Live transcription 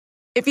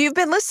If you've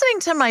been listening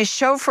to my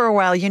show for a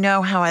while, you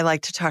know how I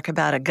like to talk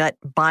about a gut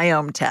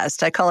biome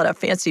test. I call it a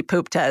fancy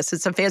poop test.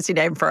 It's a fancy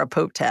name for a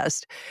poop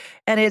test.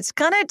 And it's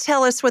going to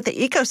tell us what the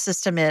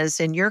ecosystem is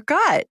in your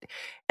gut.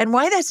 And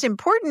why that's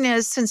important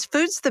is since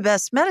food's the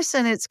best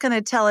medicine, it's going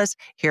to tell us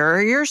here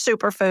are your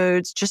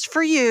superfoods just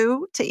for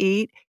you to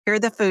eat. Here are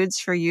the foods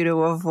for you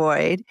to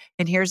avoid.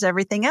 And here's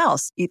everything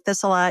else. Eat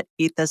this a lot,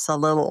 eat this a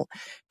little.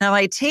 Now,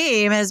 my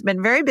team has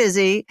been very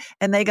busy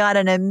and they got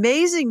an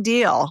amazing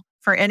deal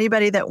for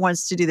anybody that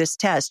wants to do this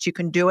test. You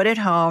can do it at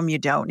home. You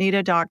don't need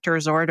a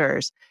doctor's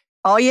orders.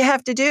 All you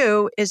have to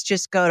do is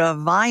just go to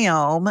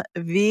Viome,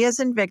 V as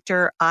in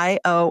Victor,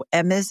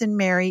 I-O-M as in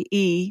Mary,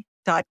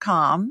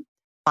 E.com,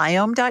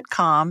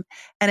 Viome.com.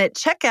 And at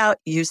checkout,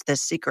 use the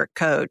secret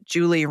code,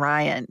 Julie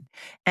Ryan,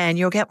 and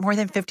you'll get more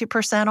than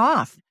 50%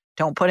 off.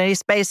 Don't put any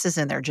spaces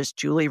in there, just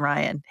Julie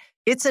Ryan.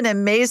 It's an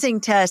amazing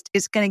test.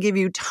 It's going to give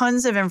you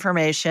tons of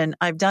information.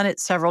 I've done it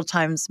several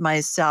times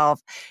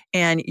myself,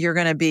 and you're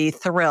going to be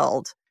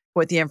thrilled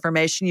with the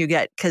information you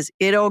get because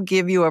it'll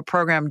give you a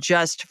program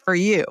just for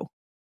you.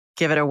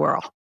 Give it a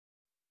whirl.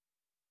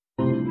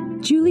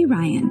 Julie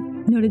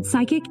Ryan, noted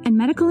psychic and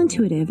medical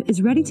intuitive,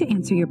 is ready to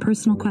answer your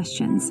personal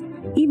questions,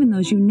 even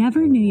those you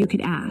never knew you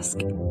could ask.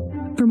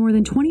 For more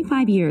than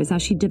 25 years,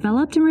 as she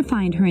developed and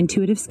refined her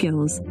intuitive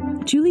skills,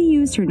 Julie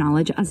used her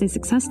knowledge as a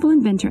successful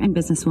inventor and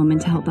businesswoman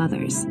to help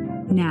others.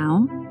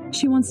 Now,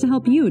 she wants to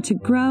help you to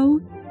grow,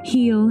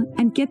 heal,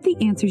 and get the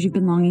answers you've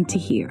been longing to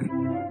hear.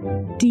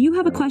 Do you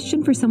have a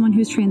question for someone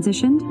who's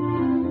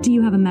transitioned? Do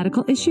you have a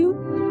medical issue?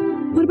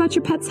 What about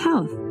your pet's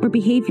health or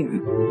behavior?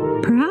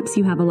 Perhaps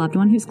you have a loved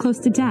one who's close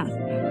to death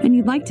and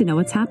you'd like to know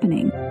what's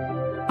happening.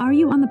 Are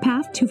you on the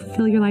path to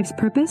fulfill your life's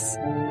purpose?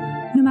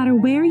 No matter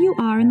where you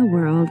are in the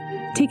world,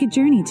 take a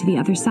journey to the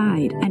other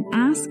side and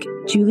ask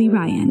Julie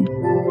Ryan.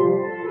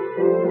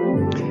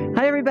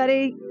 Hi,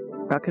 everybody.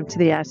 Welcome to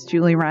the Ask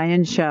Julie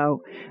Ryan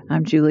Show.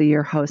 I'm Julie,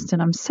 your host,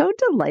 and I'm so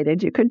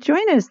delighted you could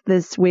join us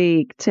this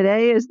week.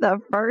 Today is the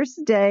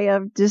first day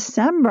of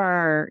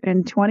December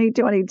in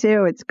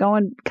 2022. It's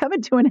coming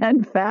to an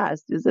end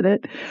fast, isn't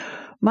it?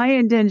 My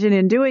intention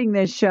in doing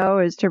this show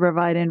is to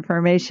provide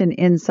information,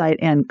 insight,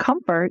 and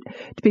comfort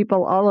to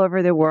people all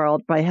over the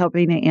world by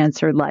helping to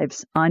answer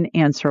life's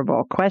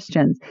unanswerable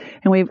questions.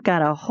 And we've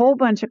got a whole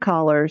bunch of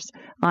callers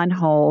on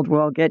hold.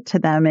 We'll get to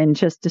them in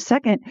just a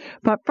second.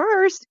 But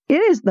first,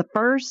 it is the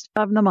first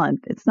of the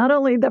month. It's not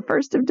only the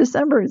first of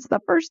December, it's the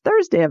first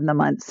Thursday of the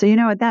month. So you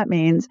know what that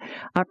means,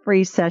 a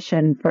free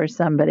session for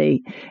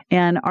somebody.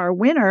 And our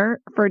winner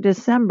for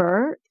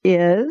December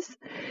is,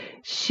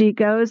 she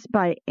goes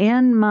by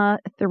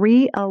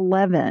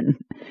Anma311,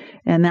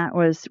 and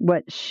that's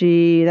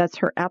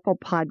her Apple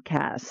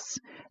Podcasts.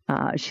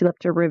 She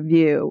left a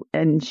review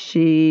and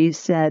she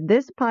said,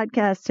 "This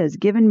podcast has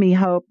given me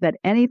hope that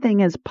anything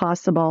is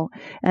possible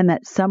and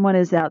that someone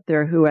is out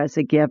there who has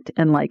a gift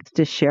and likes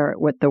to share it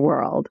with the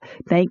world.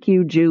 Thank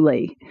you,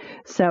 Julie."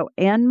 So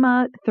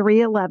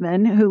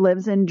Anma311, who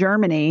lives in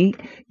Germany,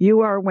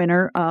 you are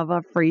winner of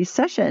a free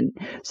session.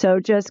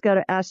 So just go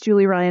to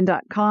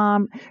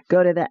AskJulieRyan.com,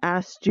 go to the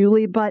Ask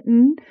Julie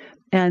button,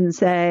 and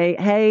say,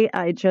 "Hey,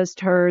 I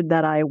just heard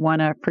that I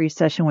want a free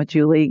session with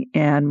Julie,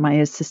 and my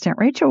assistant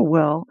Rachel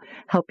will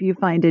help you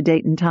find a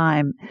date and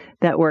time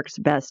that works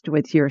best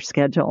with your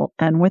schedule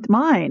and with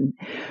mine."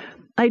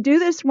 I do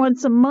this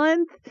once a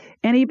month.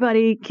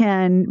 Anybody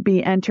can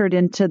be entered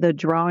into the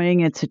drawing.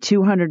 It's a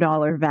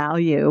 $200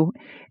 value,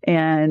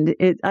 and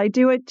I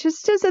do it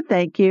just as a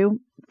thank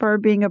you for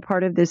being a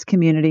part of this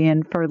community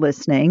and for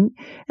listening.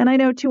 And I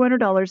know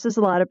 $200 is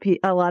a lot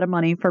of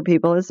money for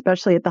people,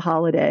 especially at the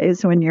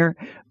holidays when you're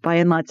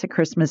buying lots of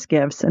Christmas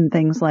gifts and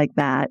things like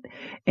that.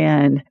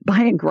 And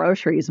buying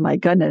groceries, my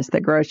goodness,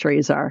 the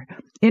groceries are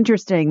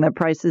interesting, the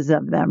prices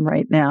of them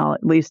right now,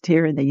 at least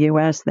here in the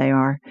U.S. they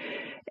are.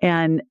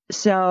 And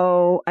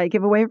so I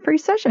give away a free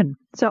session.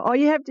 So all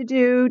you have to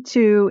do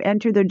to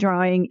enter the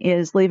drawing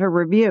is leave a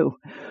review.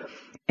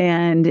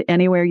 And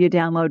anywhere you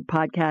download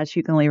podcasts,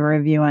 you can leave a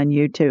review on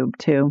YouTube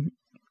too.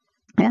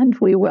 And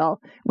we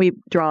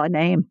draw a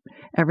name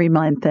every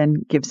month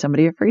and give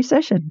somebody a free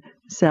session.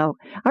 So,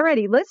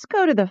 alrighty, let's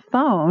go to the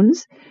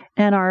phones.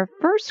 And our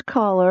first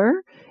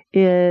caller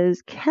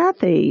is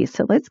Kathy.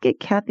 So let's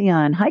get Kathy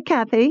on. Hi,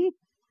 Kathy.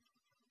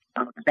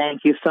 Oh,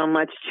 thank you so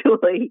much,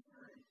 Julie.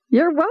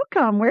 You're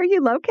welcome. Where are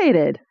you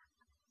located?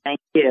 Thank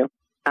you.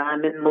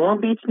 I'm in Long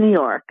Beach, New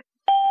York.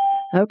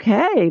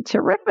 Okay,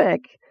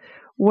 terrific.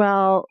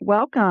 Well,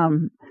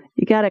 welcome.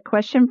 You got a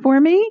question for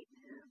me?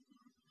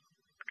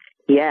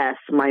 Yes,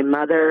 my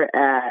mother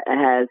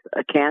has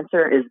a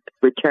cancer is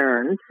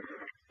returned,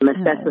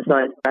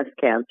 metastasized breast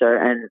cancer,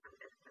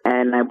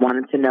 and I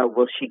wanted to know,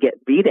 will she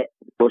beat it?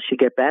 Will she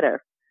get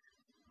better?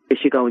 Is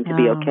she going to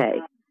be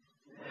okay?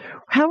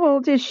 How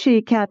old is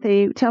she,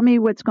 Kathy? Tell me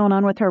what's going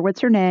on with her. What's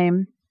her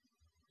name?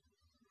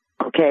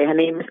 Okay, her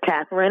name is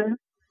Catherine,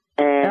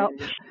 and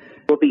she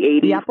will be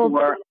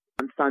 84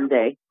 on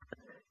Sunday.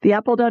 The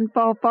apple doesn't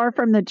fall far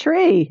from the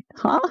tree,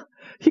 huh?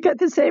 You got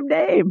the same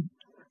name.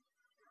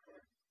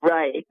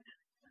 Right.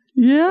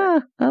 Yeah,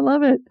 I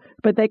love it.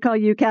 But they call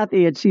you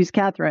Kathy and she's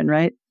Catherine,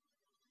 right?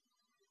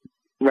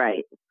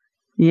 Right.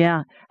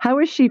 Yeah. How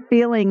is she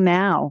feeling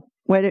now?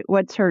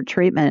 What's her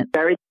treatment?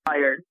 Very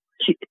tired.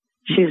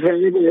 She's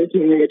very, very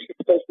tired. She's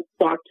supposed to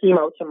start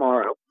chemo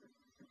tomorrow.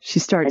 She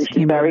starts and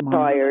she's chemo very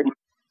tomorrow. tired.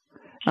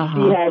 Uh-huh.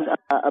 She has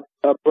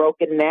a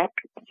broken neck.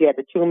 She had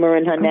a tumor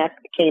in her neck.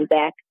 It came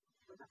back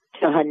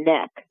to her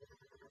neck.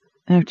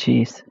 Oh,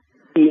 jeez.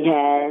 She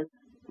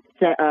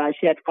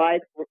had 5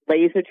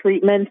 laser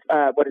treatments.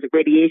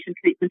 Radiation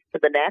treatments to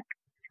the neck.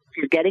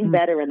 She's getting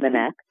better in the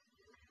neck.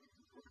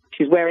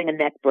 She's wearing a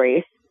neck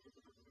brace.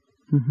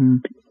 Mm-hmm.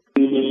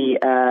 She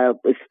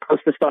is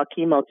supposed to start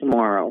chemo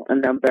tomorrow,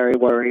 and I'm very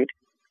worried.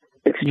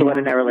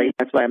 Extraordinarily. Yeah.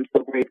 That's why I'm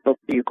so grateful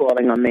for you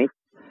calling on me.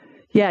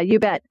 Yeah, you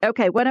bet.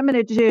 Okay, what I'm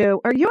going to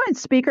do, are you on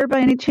speaker by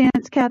any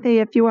chance, Kathy?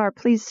 If you are,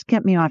 please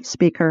get me off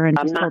speaker and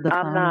just hold the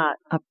phone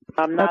up.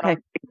 I'm not. Okay.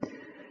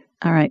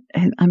 All right.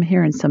 I'm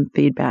hearing some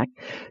feedback.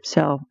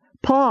 So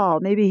Paul,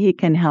 maybe he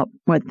can help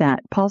with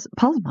that. Paul's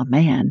my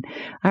man.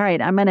 All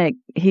right.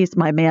 He's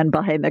my man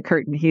behind the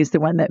curtain. He's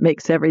the one that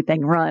makes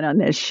everything run on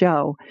this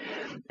show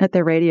at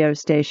the radio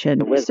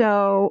station.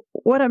 So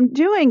what I'm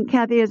doing,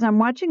 Kathy, is I'm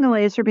watching a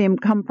laser beam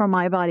come from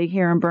my body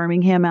here in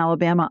Birmingham,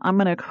 Alabama. I'm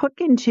going to hook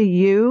into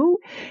you.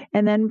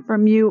 And then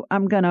from you,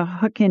 I'm going to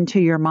hook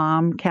into your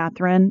mom,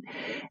 Catherine.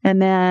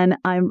 And then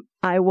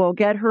I will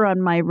get her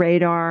on my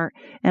radar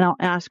and I'll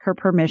ask her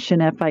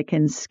permission if I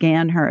can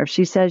scan her. If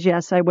she says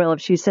yes, I will.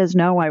 If she says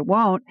no, I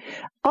won't.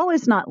 All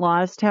is not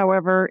lost,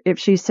 however, if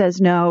she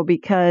says no,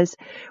 because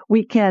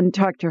we can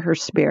talk to her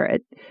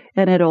spirit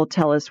and it'll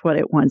tell us what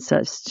it wants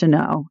us to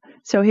know.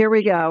 So here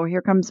we go.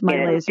 Here comes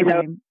my laser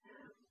beam.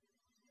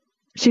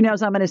 She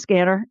knows I'm going to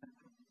scan her?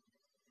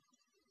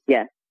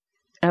 Yes.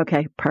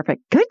 Okay,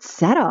 perfect. Good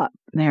setup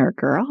there,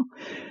 girl.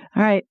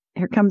 All right.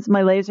 Here comes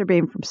my laser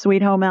beam from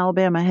Sweet Home,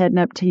 Alabama, heading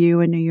up to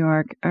you in New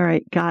York. All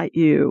right, got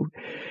you.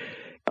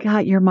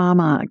 Got your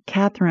mama.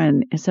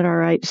 Catherine, is it all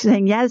right? She's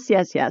saying yes,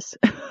 yes, yes.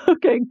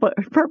 Okay,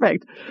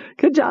 perfect.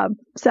 Good job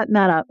setting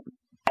that up.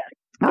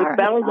 All right.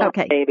 Bells on,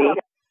 okay. Baby.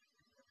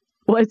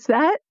 What's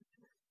that?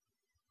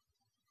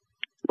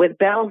 With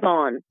bells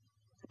on.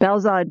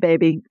 Bells on,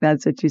 baby.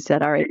 That's what you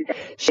said. All right.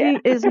 She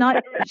is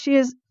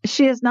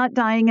not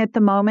dying at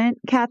the moment.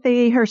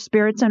 Kathy, her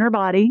spirit's in her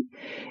body.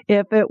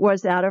 If it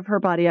was out of her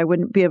body, I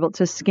wouldn't be able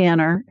to scan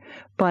her,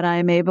 but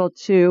I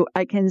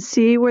can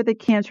see where the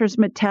cancer's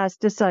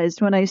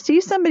metastasized. When I see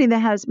somebody that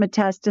has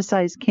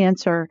metastasized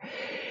cancer,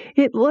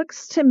 it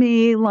looks to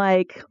me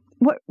like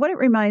what it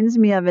reminds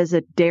me of is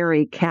a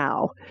dairy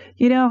cow.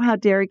 You know how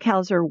dairy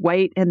cows are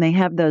white and they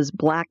have those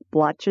black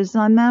blotches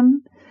on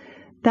them?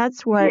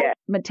 That's what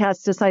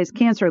metastasized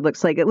cancer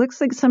looks like. It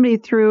looks like somebody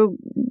threw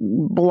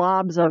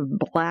blobs of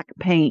black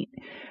paint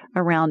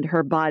around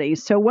her body.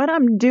 So what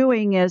I'm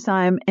doing is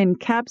I'm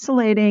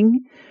encapsulating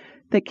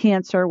the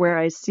cancer where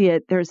I see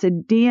it. There's a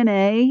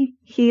DNA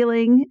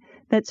healing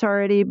that's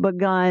already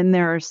begun.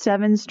 There are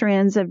 7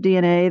 strands of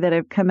DNA that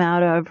have come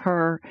out of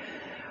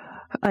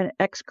an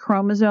X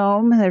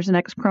chromosome. There's an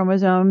X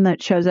chromosome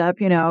that shows up.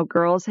 You know,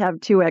 girls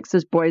have 2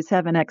 X's, boys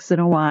have an X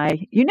and a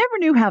Y. You never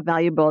knew how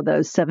valuable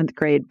those 7th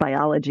grade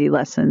biology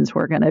lessons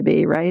were going to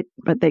be, right?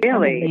 But they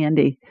come in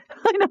handy.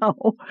 I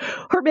know.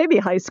 Or maybe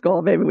high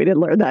school. Maybe we didn't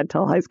learn that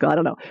until high school. I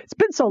don't know. It's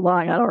been so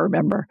long, I don't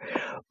remember.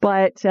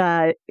 But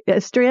a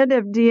strand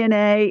of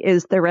DNA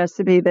is the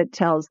recipe that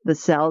tells the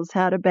cells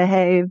how to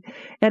behave.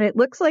 And it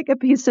looks like a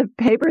piece of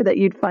paper that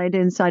you'd find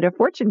inside a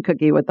fortune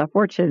cookie with a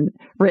fortune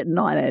written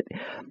on it.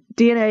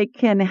 DNA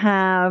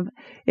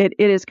it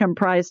is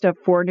comprised of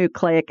 4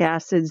 nucleic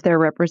acids. They're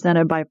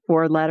represented by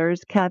 4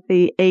 letters.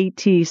 Kathy,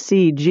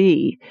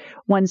 ATCG.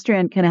 One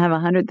strand can have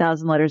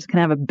 100,000 letters, can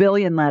have 1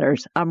 billion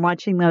letters. I'm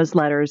watching those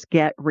letters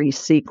get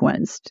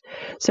resequenced.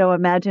 So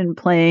imagine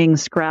playing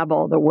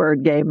Scrabble, the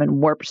word game,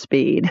 in warp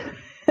speed.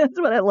 That's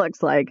what it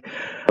looks like.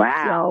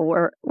 Wow.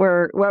 So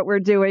what we're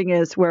doing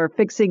is we're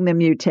fixing the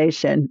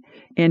mutation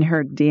in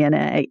her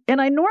DNA. And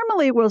I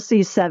normally will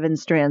see 7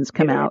 strands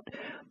come out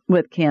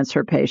with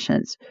cancer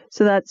patients.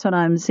 So that's what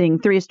I'm seeing.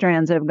 3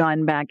 strands have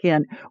gone back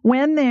in.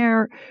 When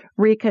they're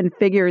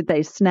reconfigured,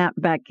 they snap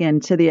back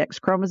into the X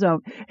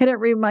chromosome. And it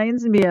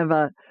reminds me of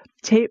a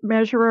tape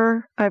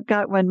measurer I've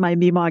got one my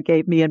Mima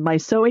gave me in my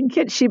sewing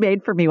kit she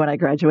made for me when I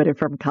graduated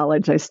from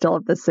college. I still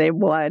have the same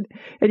one.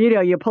 And,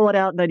 you pull it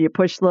out and then you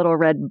push the little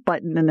red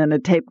button and then the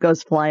tape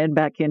goes flying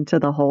back into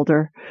the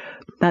holder.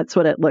 That's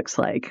what it looks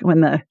like.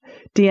 When the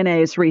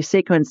DNA is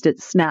resequenced,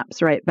 it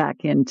snaps right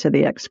back into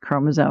the X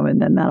chromosome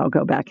and then that'll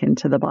go back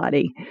into the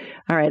body.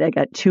 All right, I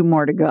got 2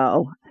 more to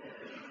go.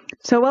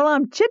 So while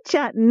I'm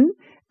chit-chatting,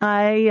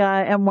 I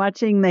am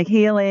watching the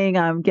healing.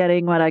 I'm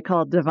getting what I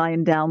call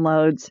divine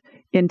downloads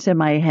into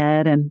my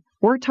head, and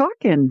we're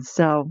talking.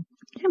 So,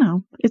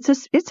 it's a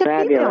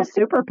female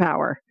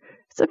superpower.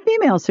 It's a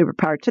female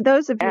superpower. To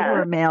those of you who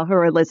are male who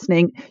are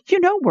listening,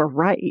 we're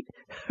right.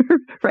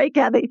 Right,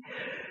 Kathy?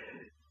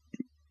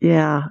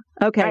 Yeah.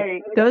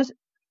 Okay. Those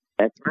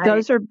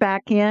are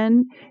back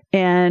in.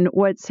 And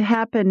what's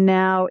happened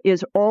now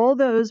is all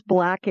those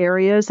black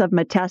areas of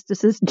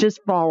metastasis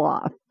just fall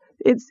off.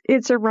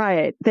 It's a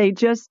riot. They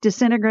just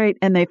disintegrate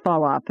and they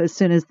fall off as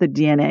soon as the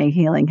DNA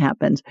healing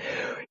happens.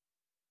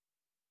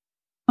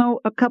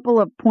 A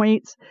couple of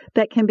points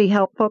that can be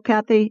helpful,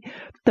 Kathy.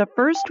 The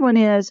first one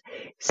is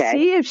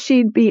see if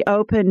she'd be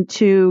open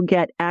to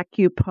get an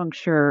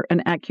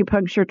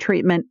acupuncture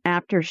treatment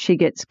after she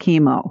gets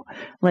chemo.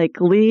 Like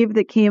leave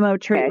the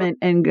chemo treatment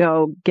and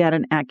go get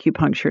an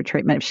acupuncture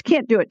treatment. If she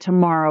can't do it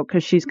tomorrow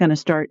because she's going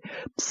to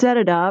set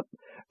it up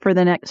for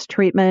the next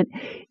treatment.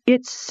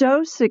 It's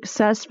so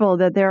successful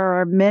that there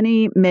are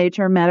many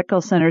major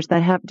medical centers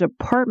that have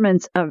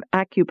departments of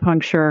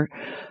acupuncture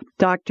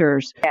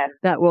doctors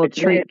that will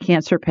treat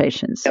cancer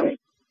patients. Okay.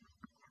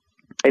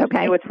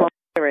 It's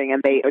volunteering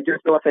and they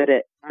just offered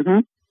it. Mm-hmm.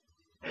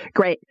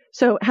 Great.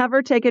 So have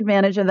her take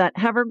advantage of that.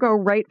 Have her go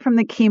right from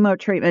the chemo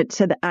treatment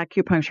to the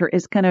acupuncture.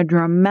 Is going to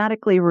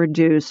dramatically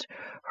reduce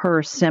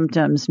her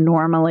symptoms.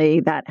 Normally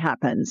that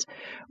happens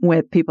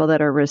with people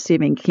that are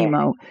receiving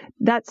chemo.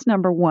 That's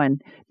number one.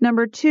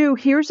 Number two,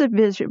 here's a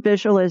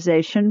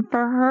visualization for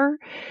her.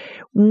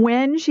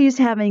 When she's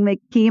having the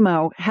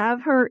chemo,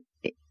 have her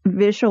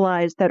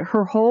visualize that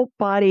her whole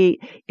body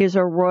is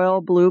a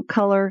royal blue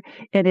color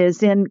and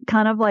is in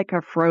kind of like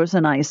a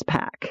frozen ice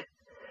pack.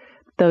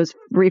 Those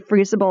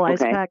refreezable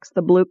ice packs,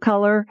 the blue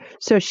color.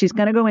 So she's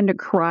going to go into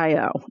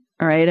cryo.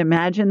 All right.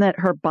 Imagine that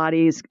her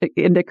body's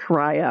into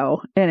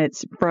cryo and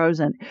it's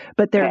frozen.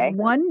 But there's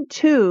one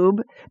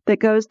tube that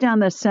goes down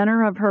the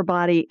center of her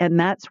body, and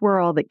that's where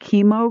all the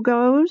chemo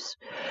goes.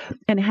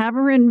 And have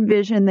her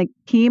envision the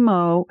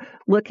chemo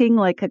looking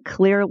like a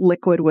clear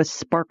liquid with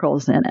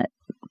sparkles in it.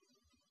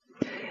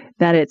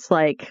 That it's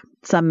like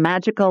some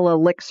magical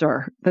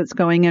elixir that's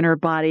going in her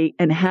body,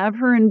 and have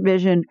her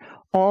envision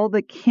all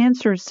the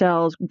cancer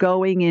cells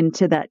going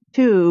into that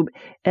tube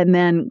and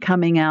then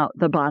coming out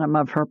the bottom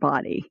of her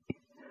body.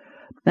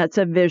 That's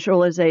a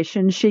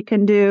visualization she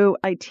can do.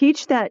 I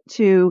teach that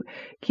to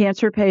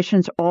cancer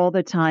patients all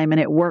the time, and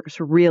it works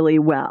really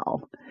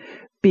well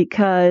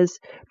because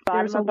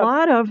there's a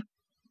lot of...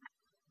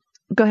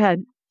 Go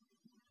ahead.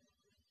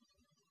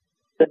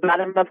 The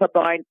bottom of her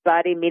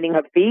body, meaning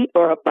her feet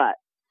or her butt?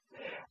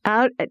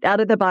 Out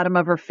of the bottom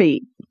of her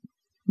feet.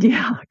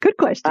 Yeah, good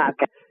question.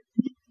 Okay.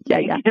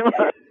 Yeah.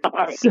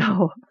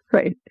 So,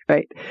 right.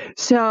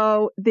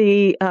 So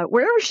the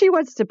wherever she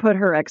wants to put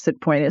her exit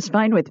point is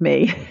fine with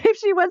me. If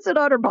she wants it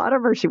on her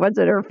bottom or she wants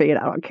it at her feet,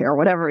 I don't care,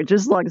 whatever,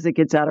 just as long as it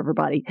gets out of her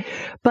body.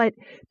 But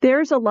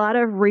there's a lot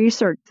of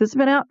research that's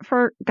been out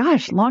for,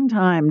 long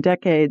time,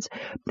 decades,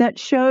 that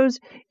shows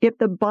if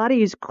the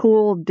body's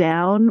cooled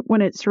down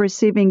when it's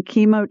receiving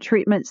chemo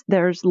treatments,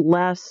 there's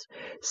less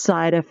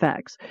side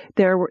effects.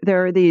 There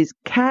are these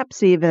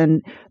caps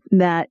even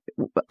that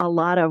a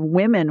lot of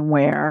women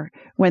wear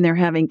when they're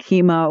having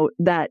chemo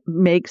that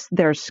makes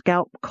their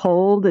scalp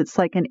cold. It's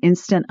like an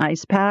instant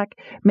ice pack,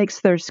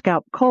 makes their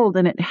scalp cold,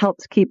 and it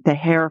helps keep the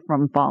hair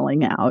from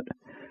falling out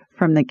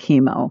from the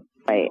chemo.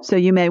 Right. So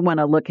you may want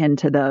to look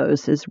into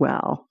those as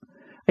well.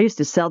 I used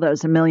to sell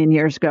those a million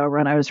years ago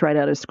when I was right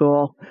out of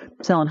school,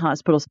 selling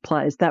hospital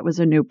supplies. That was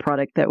a new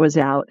product that was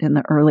out in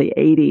the early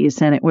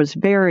 80s, and it was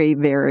very,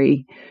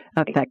 very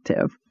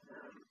effective.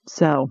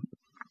 So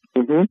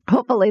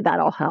hopefully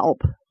that'll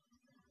help.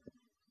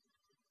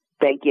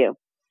 Thank you.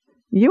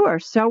 You are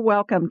so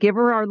welcome. Give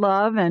her our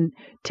love and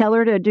tell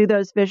her to do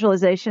those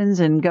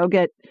visualizations and go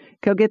get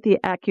the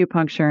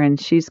acupuncture, and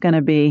she's going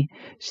to be,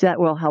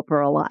 that will help her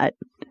a lot.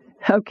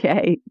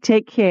 Okay.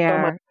 Take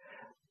care.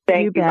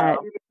 Thank you. Bet.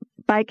 Mom.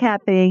 Bye,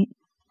 Kathy.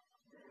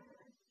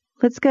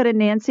 Let's go to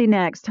Nancy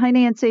next. Hi,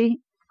 Nancy.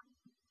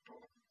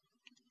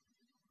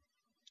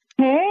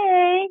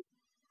 Hey.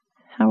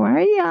 How are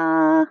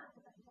ya?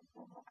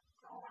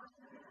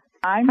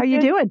 How are you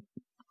doing?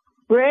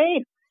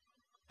 Great.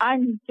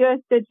 I'm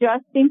just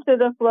adjusting to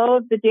the flow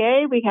of the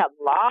day. We have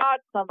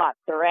lots of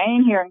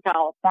rain here in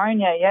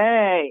California.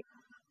 Yay.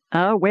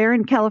 Oh, where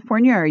in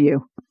California are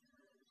you?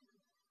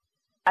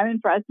 I'm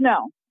in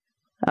Fresno.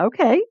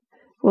 Okay.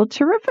 Well,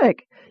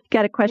 terrific. You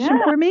got a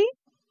question for me?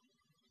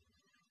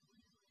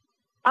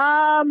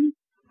 Well,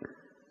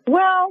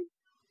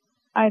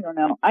 I don't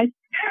know.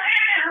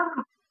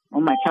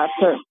 My cats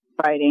are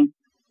fighting.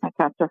 But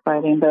that's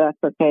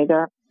okay.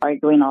 They're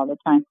arguing all the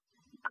time.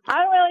 I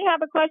don't really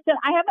have a question.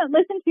 I haven't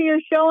listened to your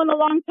show in a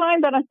long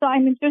time, but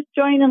I'm just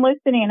joining and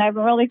listening. I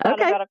haven't really thought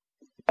about it.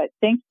 But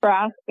thanks for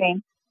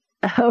asking.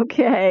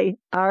 Okay.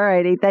 All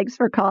righty. Thanks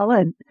for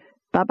calling.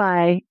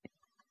 Bye-bye.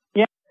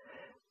 Yeah.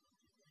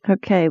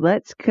 Okay.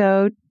 Let's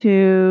go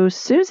to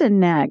Susan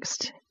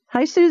next.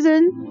 Hi,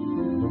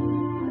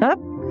 Susan. Hi.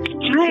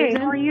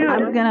 Susan, How are you?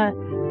 I'm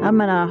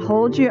gonna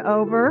hold you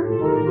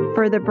over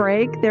for the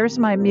break. There's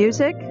my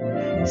music.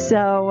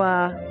 So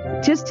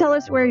just tell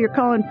us where you're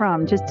calling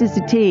from, just as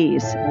a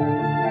tease.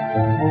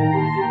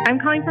 I'm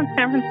calling from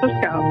San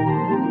Francisco.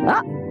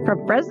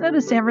 From Fresno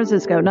to San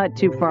Francisco, not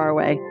too far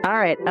away. All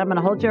right, I'm going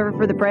to hold you over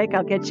for the break.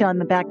 I'll get you on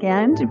the back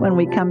end when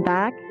we come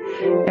back.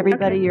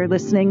 Everybody, You're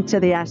listening to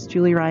the Ask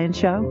Julie Ryan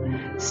Show.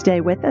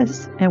 Stay with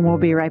us, and we'll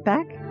be right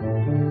back.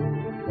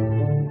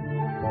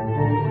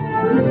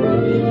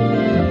 Thank you.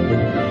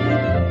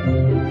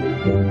 「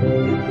We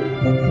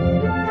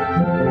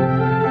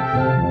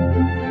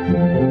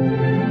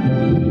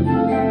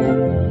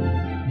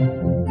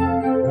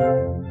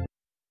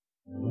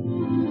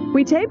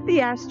tape the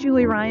Ask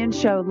Julie Ryan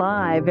show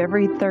live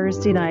every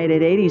Thursday night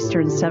at 8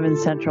 Eastern, 7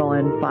 Central,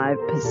 and 5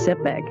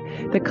 Pacific.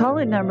 The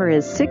call-in number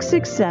is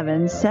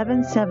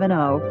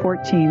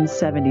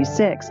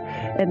 667-770-1476,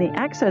 and the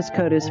access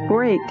code is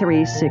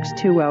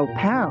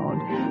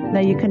 483620#. Now,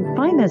 you can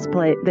find this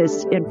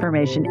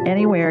information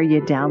anywhere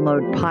you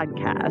download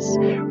podcasts.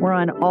 We're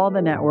on all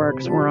the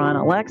networks. We're on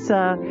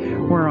Alexa.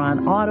 We're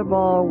on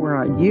Audible. We're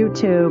on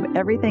YouTube.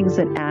 Everything's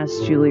at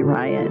Ask Julie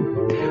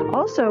Ryan.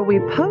 Also, we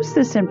post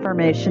this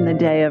information the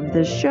day of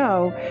the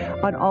show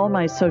on all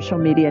my social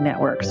media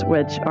networks,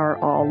 which are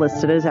all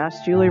listed as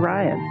Ask Julie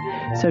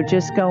Ryan. So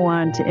just go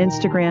on to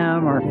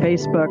Instagram or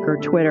Facebook or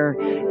Twitter,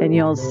 and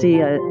you'll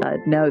see a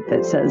note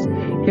that says,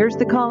 here's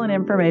the call-in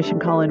information.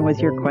 Call in with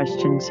your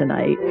question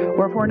tonight.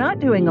 Or if we're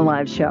not doing a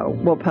live show,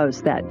 we'll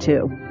post that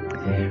too.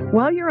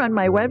 While you're on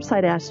my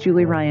website,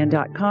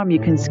 AskJulieRyan.com, you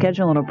can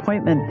schedule an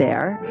appointment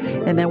there,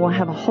 and then we'll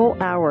have a whole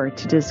hour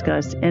to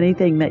discuss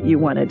anything that you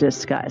want to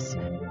discuss.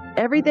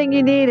 Everything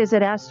you need is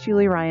at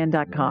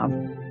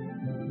AskJulieRyan.com.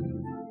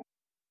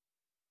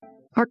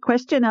 Our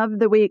question of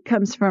the week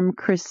comes from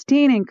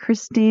Christine, and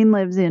Christine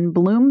lives in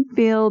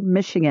Bloomfield,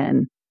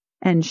 Michigan.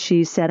 And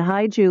she said,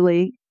 "Hi,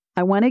 Julie.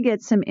 I want to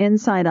get some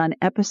insight on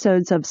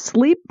episodes of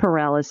sleep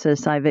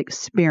paralysis I've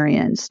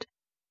experienced.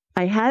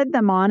 I had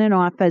them on and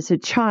off as a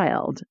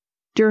child.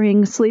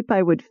 During sleep,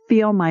 I would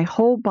feel my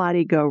whole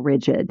body go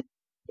rigid.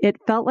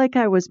 It felt like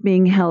I was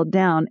being held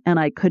down and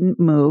I couldn't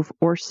move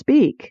or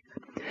speak.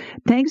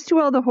 Thanks to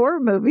all the horror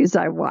movies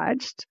I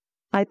watched,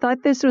 I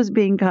thought this was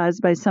being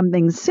caused by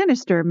something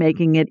sinister,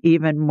 making it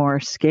even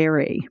more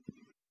scary.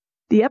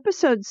 The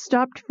episode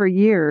stopped for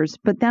years,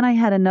 but then I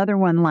had another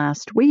one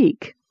last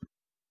week.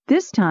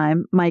 This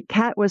time, my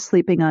cat was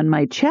sleeping on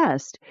my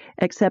chest,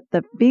 except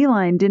the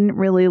feline didn't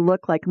really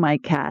look like my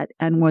cat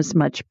and was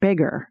much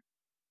bigger.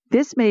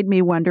 This made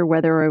me wonder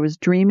whether I was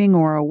dreaming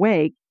or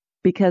awake,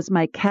 because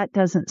my cat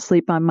doesn't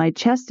sleep on my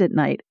chest at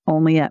night,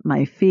 only at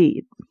my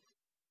feet.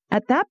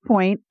 At that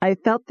point, I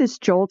felt this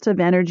jolt of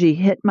energy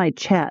hit my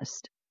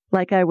chest,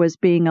 like I was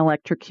being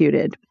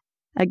electrocuted.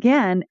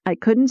 Again, I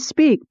couldn't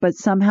speak, but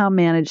somehow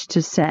managed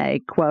to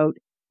say, quote,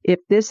 'If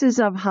this is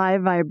of high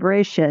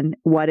vibration,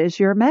 what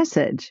is your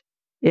message?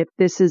 If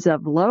this is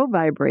of low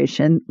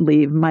vibration,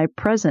 leave my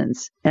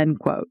presence,' end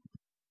quote.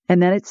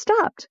 And then it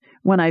stopped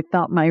when I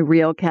felt my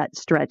real cat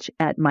stretch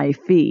at my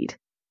feet.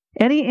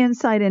 Any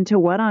insight into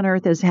what on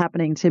earth is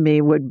happening to me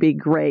would be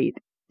great.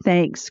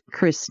 Thanks,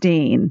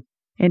 Christine."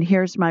 And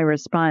here's my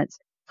response.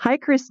 Hi,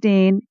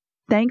 Christine.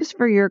 Thanks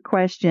for your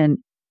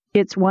question.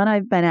 It's one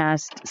I've been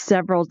asked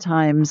several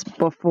times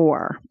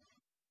before.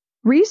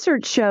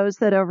 Research shows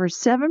that over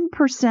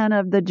 7%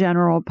 of the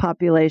general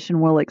population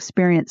will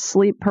experience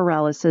sleep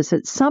paralysis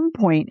at some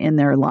point in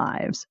their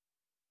lives.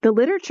 The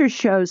literature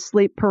shows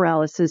sleep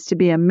paralysis to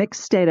be a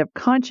mixed state of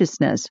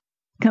consciousness,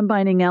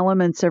 combining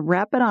elements of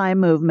rapid eye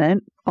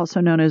movement,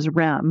 also known as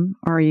REM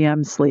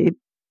sleep,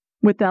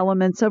 with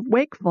elements of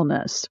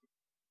wakefulness.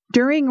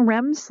 During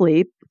REM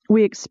sleep,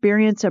 we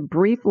experience a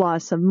brief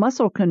loss of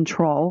muscle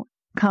control,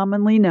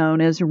 commonly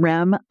known as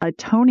REM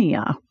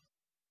atonia.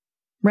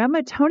 REM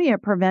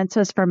atonia prevents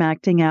us from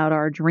acting out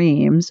our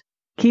dreams,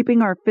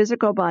 keeping our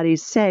physical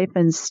bodies safe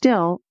and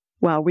still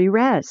while we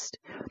rest.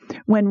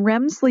 When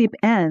REM sleep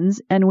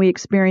ends and we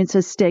experience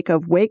a state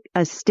of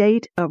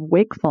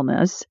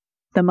wakefulness,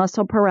 the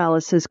muscle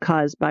paralysis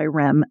caused by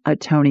REM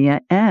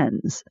atonia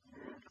ends.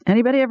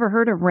 Anybody ever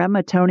heard of REM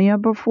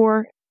atonia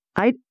before?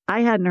 I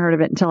hadn't heard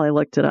of it until I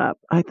looked it up.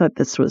 I thought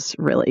this was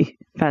really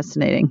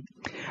fascinating.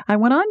 I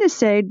went on to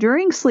say,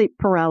 during sleep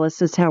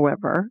paralysis,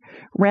 however,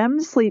 REM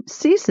sleep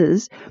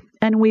ceases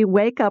and we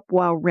wake up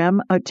while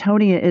REM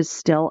atonia is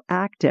still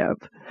active.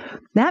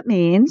 That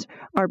means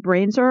our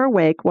brains are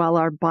awake while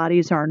our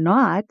bodies are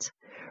not,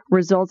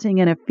 resulting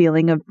in a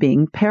feeling of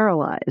being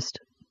paralyzed.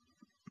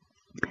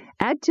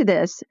 Add to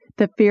this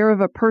the fear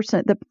a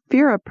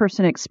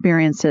person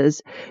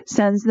experiences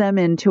sends them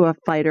into a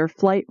fight or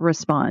flight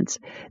response.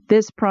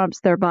 This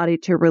prompts their body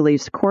to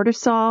release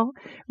cortisol,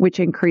 which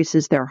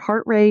increases their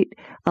heart rate,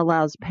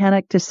 allows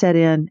panic to set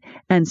in,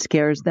 and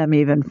scares them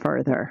even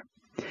further.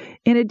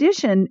 In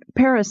addition,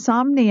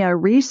 parasomnia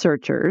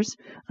researchers,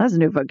 that's a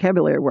new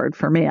vocabulary word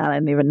for me. I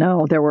didn't even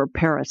know there were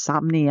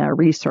parasomnia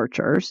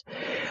researchers,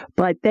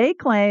 but they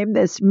claim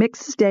this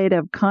mixed state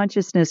of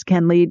consciousness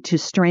can lead to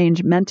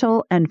strange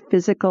mental and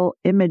physical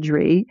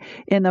imagery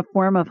in the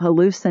form of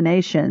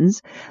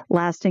hallucinations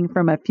lasting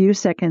from a few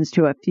seconds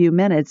to a few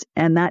minutes,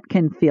 and that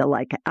can feel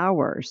like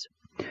hours.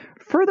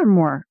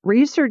 Furthermore,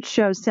 research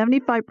shows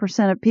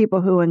 75% of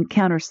people who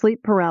encounter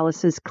sleep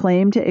paralysis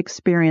claim to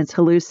experience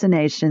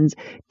hallucinations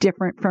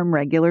different from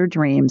regular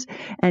dreams,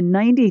 and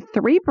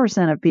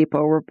 93% of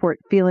people report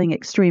feeling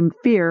extreme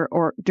fear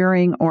or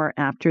during or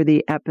after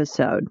the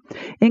episode.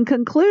 In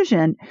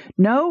conclusion,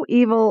 no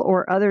evil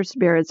or other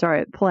spirits are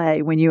at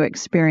play when you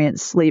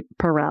experience sleep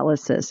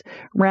paralysis.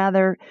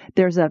 Rather,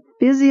 there's a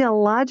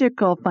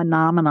physiological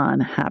phenomenon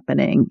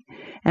happening.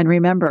 And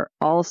remember,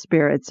 all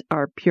spirits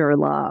are pure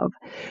love.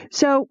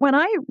 So when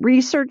I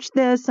researched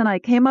this and I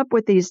came up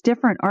with these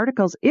different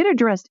articles, it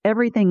addressed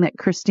everything that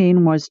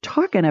Christine was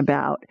talking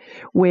about,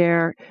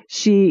 where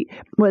she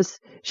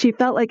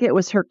felt like it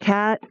was her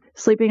cat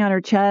sleeping on her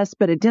chest,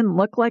 but it didn't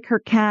look like her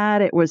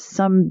cat. It was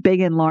some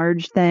big and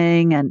large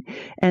thing, and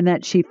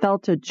that she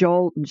felt a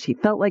jolt and she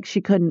felt like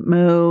she couldn't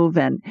move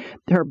and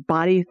her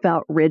body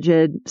felt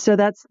rigid. So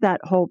that's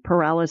that whole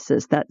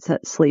paralysis, that's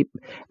that sleep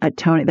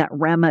atonia, that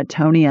REM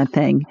atonia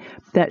thing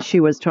that she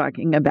was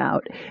talking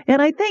about.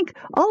 And I think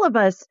all of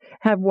us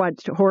have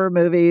watched horror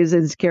movies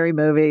and scary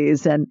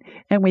movies and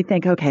we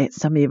think, okay, it's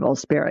some evil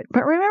spirit.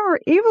 But remember,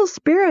 evil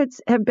spirits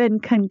have been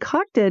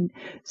concocted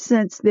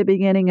since the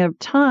beginning of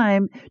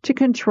time to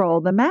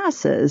control the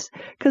masses.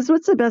 Because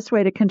what's the best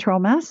way to control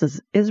masses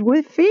is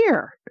with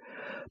fear.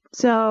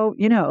 So,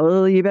 you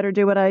better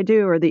do what I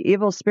do or the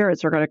evil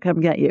spirits are going to come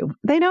get you.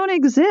 They don't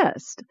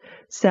exist.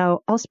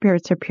 So all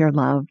spirits are pure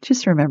love.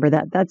 Just remember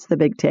that. That's the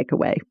big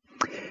takeaway.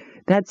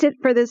 That's it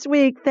for this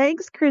week.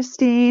 Thanks,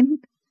 Christine.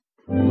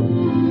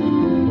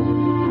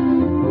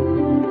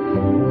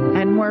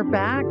 And we're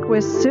back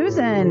with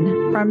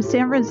Susan from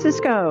San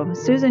Francisco.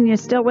 Susan, you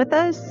still with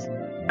us?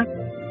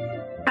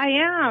 I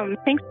am.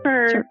 Thanks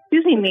for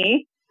choosing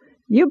me.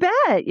 You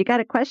bet. You got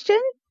a question?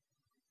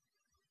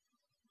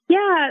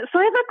 Yeah. So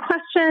I have a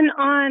question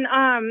on,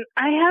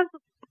 I have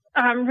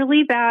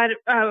really bad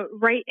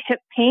right hip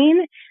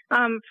pain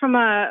from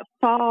a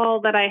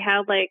fall that I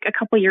had like a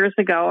couple years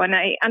ago, and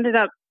I ended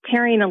up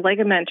tearing a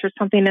ligament or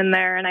something in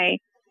there, and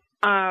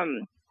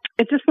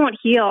it just won't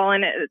heal,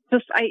 and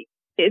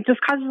it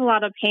just causes a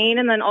lot of pain.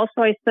 And then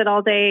also I sit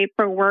all day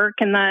for work,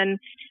 and then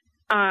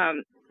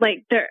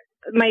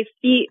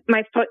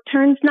my foot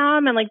turns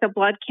numb, and like the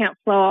blood can't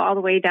flow all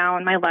the way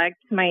down my leg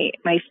to my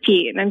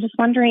feet. And I'm just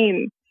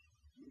wondering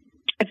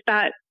if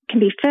that can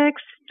be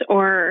fixed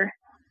or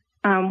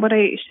what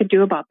I should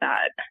do about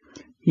that.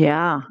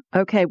 Yeah.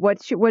 Okay. What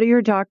are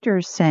your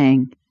doctors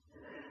saying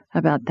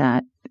about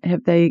that?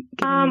 Have they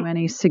given you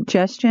any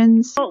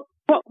suggestions? Well,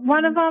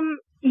 one of them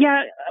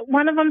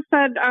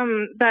said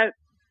that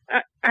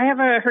I have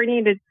a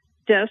herniated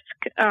disc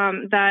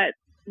that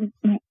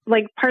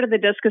like part of the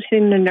disc is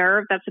hitting the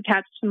nerve that's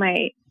attached to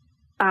my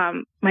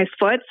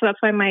foot. So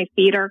that's why my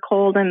feet are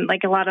cold and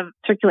like a lot of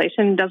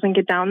circulation doesn't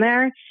get down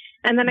there.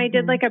 And then I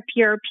did like a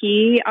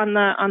PRP on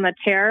the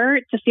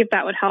tear to see if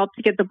that would help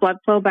to get the blood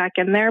flow back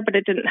in there, but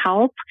it didn't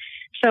help.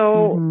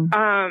 So,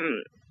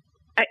 and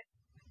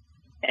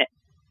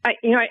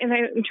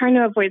I'm trying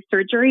to avoid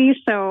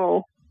surgery.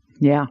 So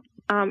yeah,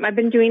 I've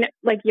been doing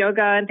like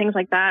yoga and things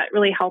like that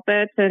really help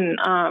it. And,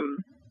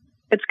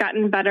 it's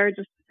gotten better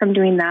just from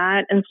doing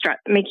that and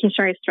making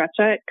sure I stretch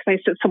it because I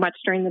sit so much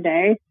during the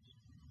day.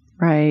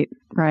 Right.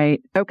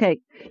 Okay.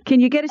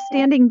 Can you get a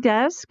standing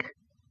desk?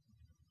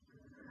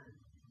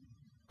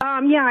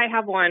 Yeah, I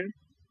have one.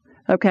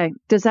 Okay.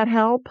 Does that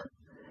help?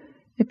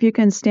 If you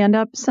can stand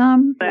up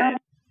some?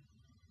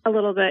 A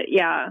little bit,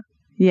 yeah.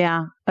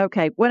 Yeah.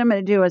 Okay. What I'm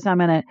going to do is I'm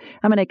going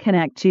to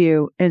connect to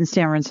you in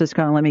San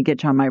Francisco and let me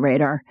get you on my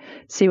radar.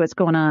 See what's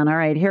going on. All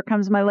right. Here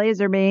comes my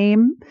laser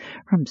beam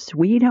from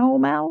Sweet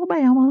Home,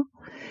 Alabama.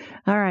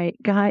 All right.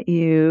 Got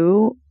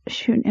you.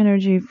 Shooting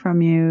energy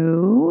from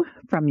your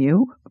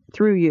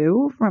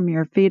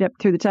feet up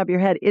through the top of your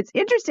head. It's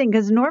interesting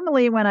because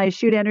normally when I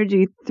shoot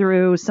energy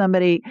through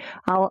somebody,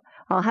 I'll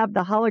have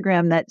the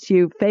hologram that's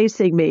you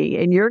facing me.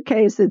 In your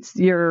case, it's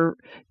the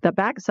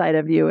backside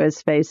of you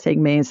is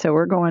facing me. So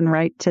we're going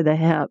right to the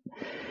hip.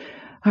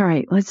 All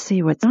right, let's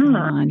see what's going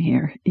on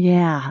here.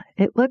 Yeah,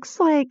 it looks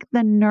like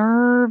the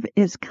nerve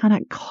is kind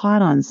of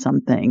caught on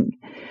something.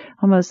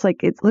 Almost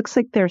like it looks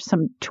like there's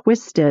some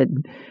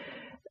twisted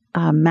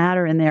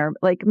matter in there,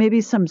 like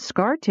maybe some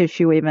scar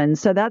tissue even.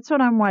 So that's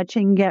what I'm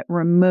watching get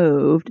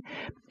removed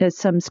is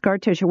some scar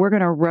tissue. We're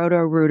going to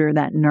roto-rooter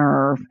that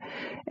nerve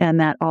and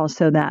that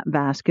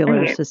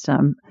vascular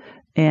system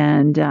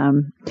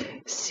and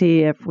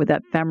see if with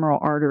that femoral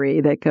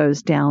artery that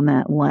goes down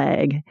that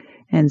leg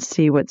and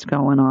see what's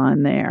going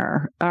on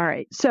there. All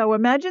right. So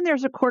imagine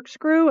there's a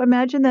corkscrew.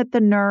 Imagine that the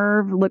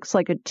nerve looks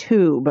like a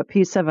tube, a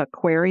piece of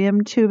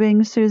aquarium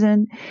tubing,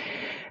 Susan.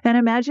 And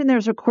imagine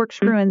there's a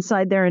corkscrew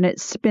inside there and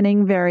it's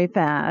spinning very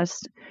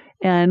fast.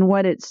 And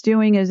what it's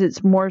doing is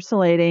it's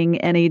morcellating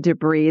any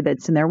debris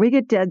that's in there. We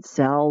get dead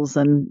cells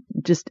and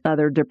just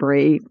other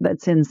debris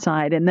that's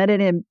inside. And then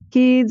it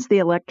impedes the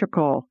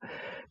electrical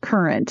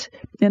current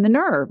in the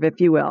nerve,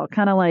 if you will.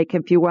 Kind of like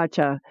if you watch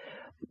a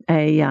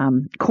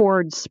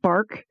cord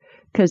spark,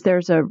 because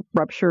there's a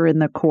rupture in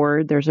the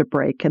cord, there's a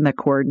break in the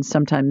cord, and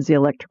sometimes the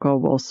electrical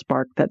will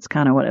spark. That's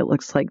kind of what it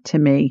looks like to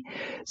me.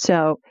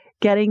 So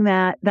getting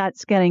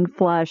that's getting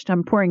flushed.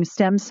 I'm pouring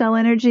stem cell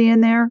energy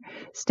in there.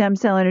 Stem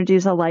cell energy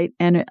is a light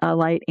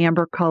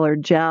amber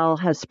colored gel,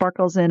 has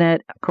sparkles in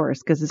it, of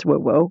course, because it's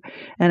woo-woo,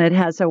 and it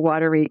has a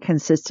watery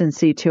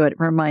consistency to it.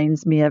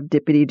 Reminds me of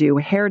Dippity-Doo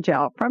hair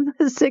gel from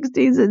the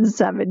 60s and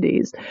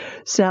 70s.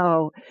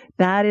 So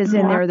that is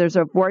in there. There's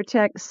a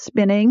vortex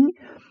spinning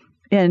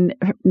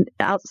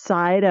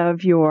outside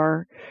of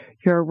your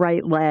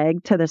right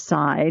leg to the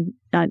side,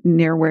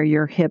 near where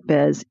your hip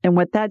is. And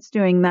what that's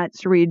doing,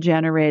 that's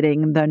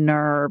regenerating the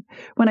nerve.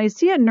 When I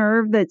see a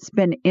nerve that's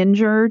been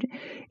injured,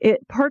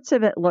 parts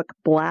of it look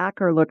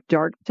black or look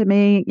dark to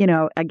me.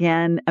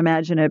 Again,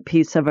 imagine a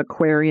piece of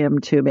aquarium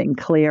tubing,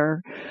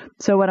 clear.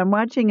 So what I'm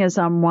watching is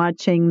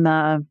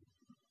the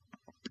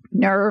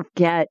nerve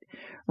get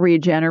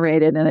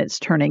regenerated, and it's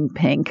turning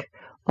pink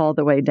all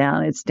the way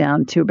down. It's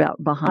down to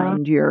about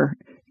behind your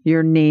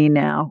knee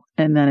now,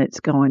 and then it's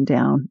going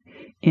down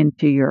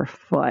into your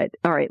foot.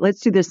 All right,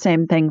 let's do the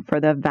same thing for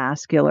the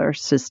vascular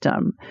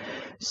system.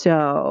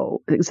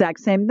 So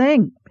exact same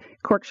thing.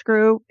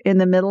 Corkscrew in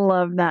the middle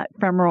of that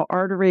femoral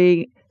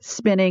artery,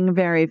 spinning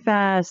very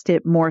fast.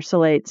 It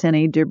morcellates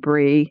any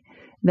debris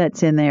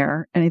that's in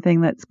there,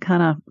 anything that's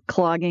kind of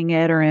clogging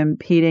it or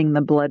impeding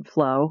the blood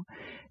flow.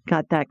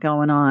 Got that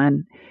going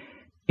on.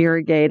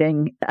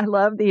 Irrigating. I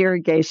love the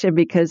irrigation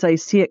because I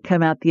see it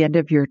come out the end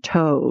of your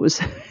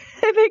toes.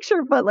 It makes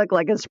your foot look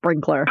like a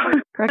sprinkler.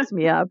 Cracks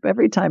me up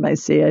every time I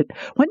see it.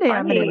 One day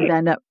I'm going to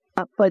invent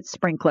a foot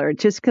sprinkler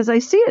just because I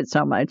see it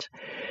so much.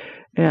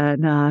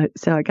 And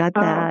so I got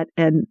that.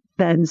 And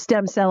then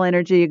stem cell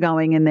energy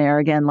going in there.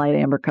 Again, light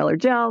amber color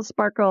gel,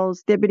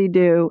 sparkles,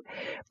 dippity-doo,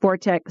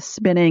 vortex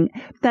spinning.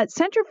 That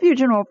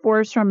centrifugal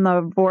force from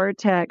the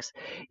vortex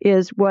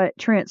is what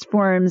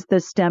transforms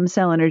the stem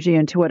cell energy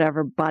into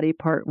whatever body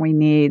part we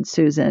need,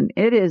 Susan.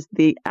 It is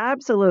the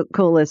absolute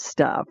coolest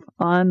stuff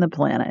on the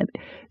planet.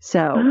 So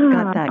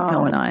got that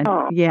going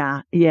on.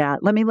 Yeah.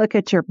 Let me look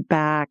at your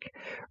back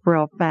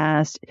real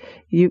fast.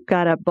 You've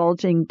got a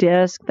bulging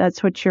disc.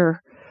 That's what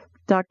your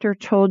doctor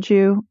told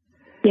you?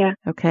 Yeah.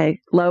 Okay.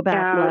 Low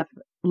back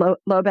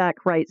low back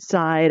right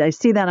side. I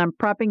see that. I'm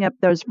propping up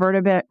those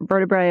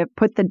vertebrae. I've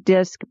put the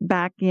disc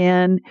back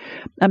in.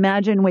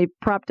 Imagine we've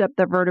propped up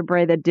the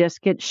vertebrae, the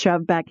disc gets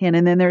shoved back in,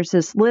 and then there's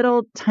this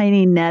little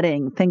tiny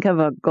netting. Think of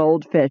a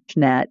goldfish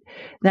net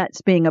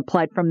that's being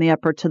applied from the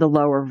upper to the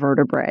lower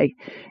vertebrae.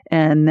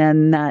 And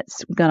then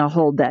that's going to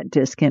hold that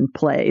disc in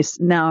place.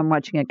 Now I'm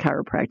watching a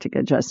chiropractic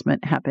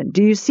adjustment happen.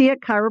 Do you see a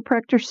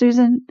chiropractor,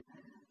 Susan?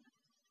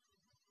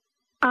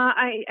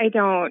 I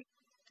don't.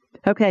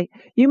 Okay.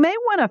 You may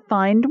want to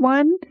find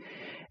one,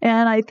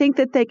 and I think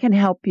that they can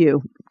help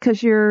you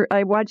because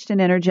I watched an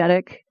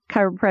energetic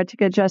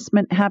chiropractic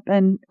adjustment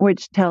happen,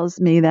 which tells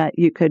me that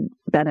you could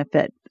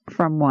benefit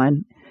from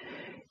one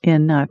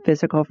in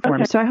physical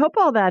form. Okay. So I hope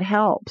all that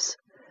helps,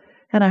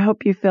 and I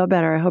hope you feel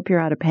better. I hope you're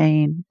out of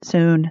pain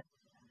soon.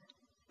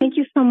 Thank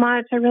you so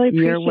much. I really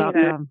appreciate it. You're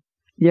welcome.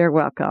 You're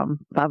welcome.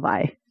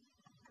 Bye-bye.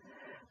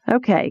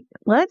 Okay,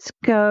 let's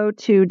go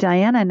to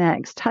Diana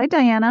next. Hi,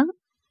 Diana.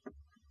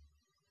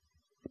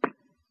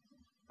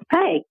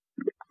 Hi.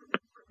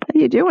 How are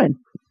you doing?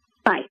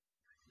 Hi.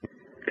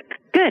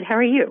 Good. How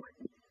are you?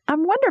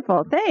 I'm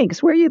wonderful.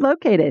 Thanks. Where are you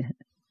located?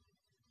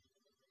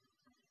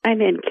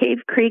 I'm in Cave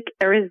Creek,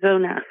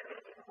 Arizona.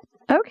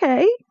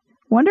 Okay.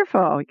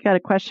 Wonderful. You got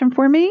a question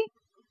for me?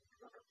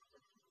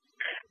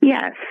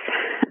 Yes.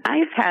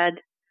 I've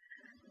had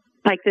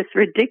this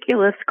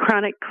ridiculous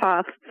chronic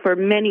cough for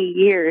many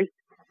years.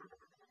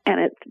 And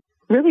it's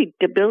really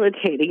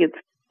debilitating. It's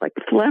like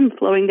phlegm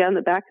flowing down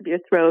the back of your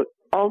throat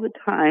all the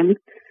time.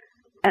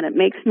 And it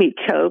makes me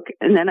choke.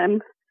 And then I'm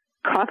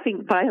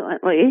coughing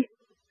violently.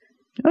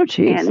 Oh,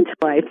 geez. Until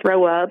I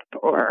throw up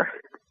or,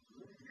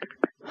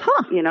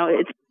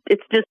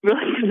 it's just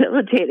really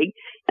debilitating.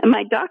 And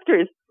my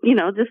doctors,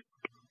 just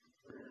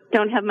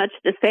don't have much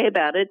to say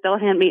about it. They'll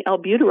hand me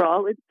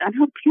albuterol. I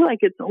don't feel like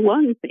it's a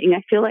lung thing.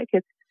 I feel like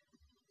it's,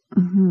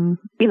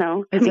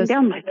 coming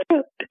down my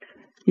throat.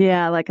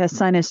 Yeah, like a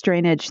sinus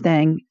drainage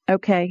thing.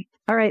 Okay.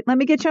 All right. Let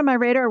me get you on my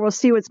radar. We'll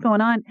see what's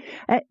going on.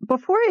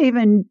 Before I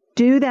even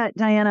do that,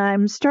 Diana,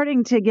 I'm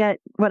starting to get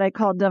what I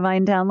call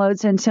divine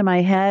downloads into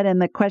my head.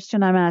 And the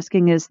question I'm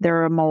asking is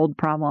there a mold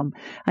problem?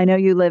 I know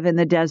you live in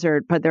the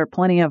desert, but there are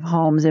plenty of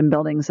homes and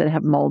buildings that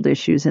have mold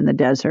issues in the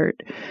desert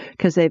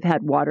because they've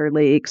had water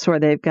leaks or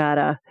they've got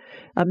a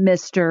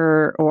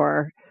mister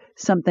or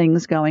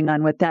something's going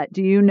on with that.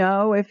 Do you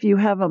know if you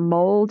have a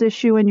mold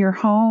issue in your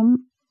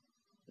home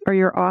or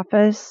your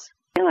office?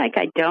 I feel like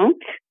I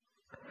don't.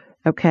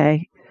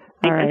 Okay.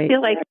 All right. I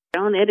feel like I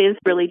don't. It is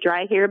really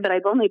dry here, but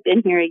I've only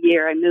been here a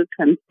year. I moved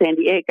from San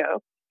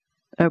Diego.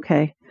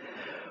 Okay.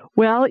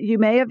 Well, you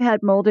may have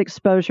had mold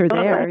exposure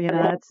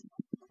there.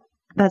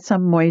 That's a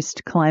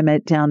moist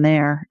climate down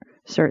there,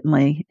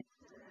 certainly.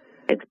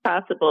 It's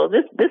possible.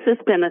 This has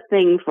been a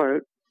thing for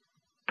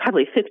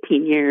probably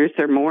 15 years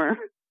or more.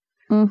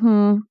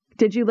 Mm-hmm.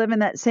 Did you live in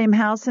that same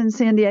house in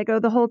San Diego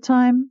the whole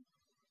time?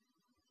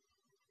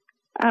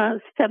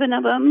 7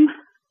 of them.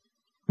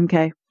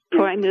 Okay.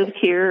 Before I moved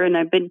here, and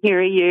I've been here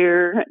a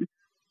year.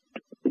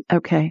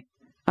 Okay.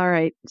 All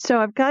right. So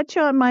I've got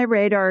you on my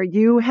radar.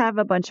 You have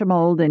a bunch of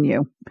mold in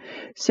you.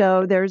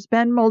 So there's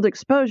been mold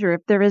exposure.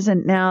 If there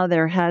isn't now,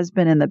 there has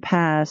been in the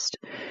past.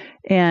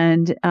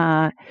 And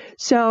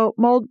so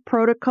mold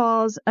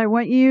protocols, I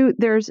want you,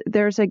 there's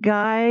a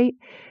guy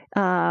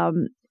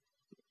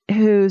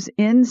who's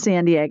in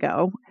San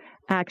Diego,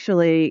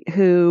 actually,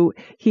 who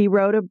he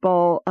wrote a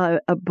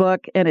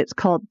book, and it's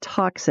called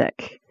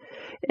Toxic.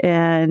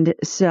 And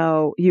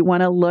so you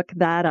want to look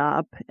that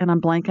up. And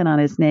I'm blanking on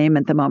his name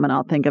at the moment.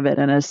 I'll think of it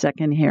in a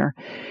second here.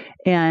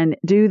 And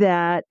do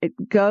that.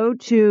 Go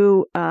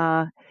to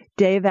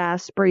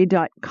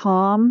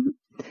daveasprey.com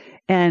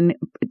and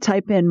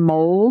type in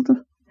mold.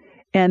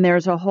 And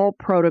there's a whole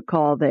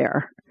protocol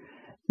there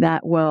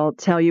that will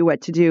tell you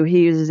what to do.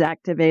 He uses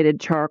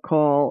activated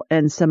charcoal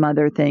and some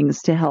other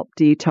things to help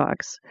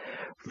detox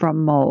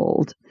from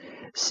mold.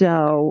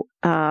 So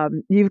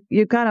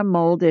you've got a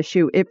mold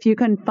issue. If you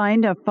can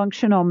find a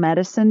functional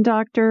medicine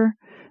doctor,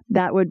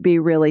 that would be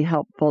really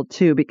helpful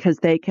too, because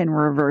they can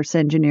reverse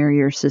engineer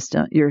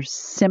your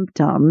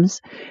symptoms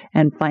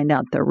and find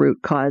out the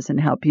root cause and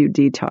help you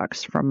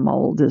detox from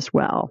mold as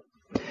well.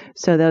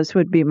 So those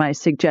would be my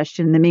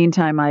suggestion. In the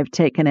meantime, I've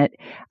taken it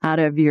out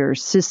of your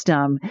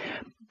system.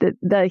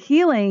 The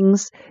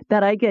healings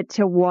that I get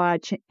to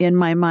watch in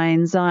my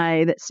mind's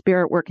eye, that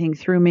spirit working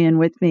through me and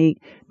with me,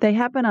 they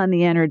happen on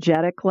the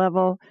energetic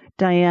level,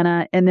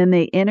 Diana, and then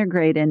they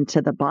integrate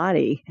into the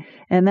body.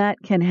 And that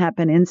can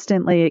happen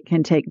instantly. It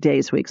can take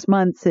days, weeks,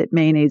 months. It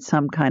may need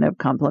some kind of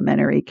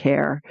complementary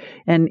care.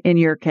 And in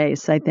your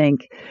case, I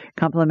think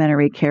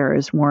complementary care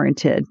is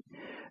warranted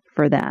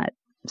for that.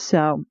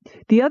 So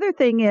the other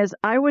thing is,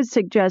 I would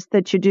suggest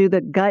that you do the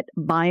gut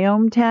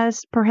biome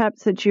test,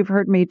 perhaps, that you've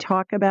heard me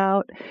talk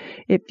about.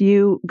 If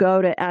you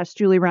go to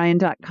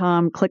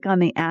AskJulieRyan.com, click on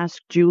the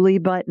Ask Julie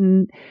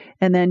button,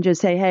 and then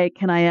just say, hey,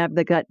 can I have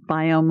the gut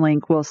biome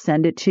link? We'll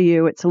send it to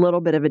you. It's a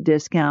little bit of a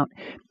discount.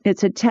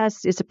 It's a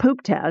test. It's a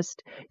poop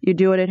test. You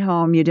do it at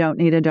home. You don't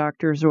need a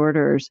doctor's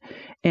orders.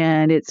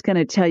 And it's going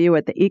to tell you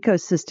what the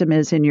ecosystem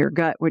is in your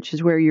gut, which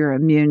is where your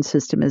immune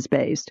system is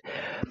based.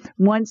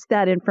 Once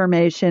that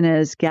information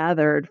is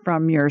gathered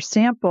from your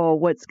sample,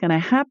 what's going to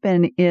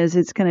happen is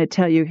it's going to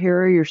tell you, here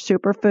are your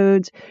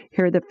superfoods.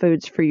 Here are the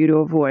foods for you to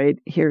avoid.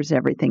 Here's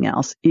everything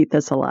else. Eat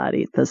this a lot.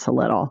 Eat this a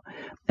little.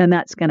 And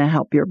that's going to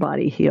help your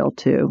body heal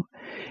too.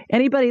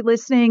 Anybody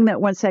listening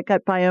that wants that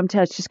gut biome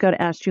test, just go to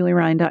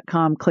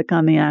AskJulieRyan.com, click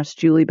on the Ask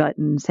Julie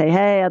button, say,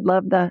 hey, I'd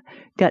love the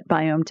gut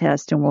biome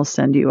test, and we'll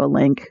send you a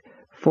link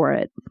for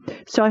it.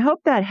 So I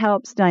hope that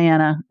helps,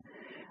 Diana.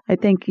 I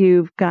think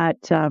you've got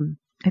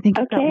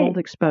mold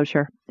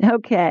exposure.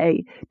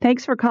 Okay.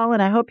 Thanks for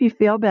calling. I hope you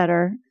feel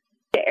better.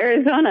 To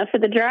Arizona for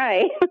the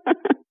dry.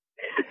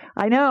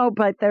 I know,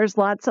 but there's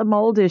lots of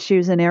mold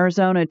issues in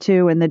Arizona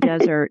too, in the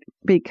desert,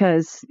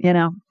 because,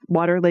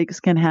 water leaks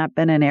can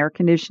happen, and air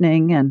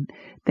conditioning and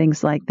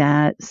things like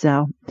that.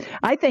 So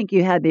I think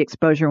you had the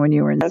exposure when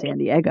you were in San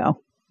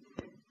Diego.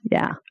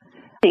 Yeah.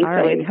 Thanks, all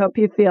right. Hope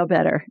you feel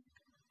better.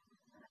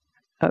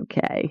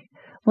 Okay.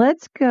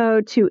 Let's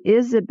go to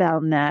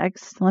Isabel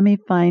next. Let me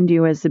find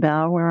you,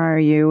 Isabel. Where are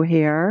you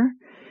here?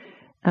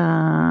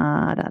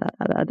 I'm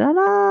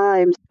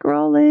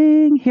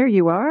scrolling. Here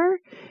you are.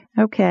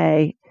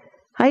 Okay.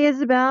 Hi,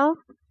 Isabel.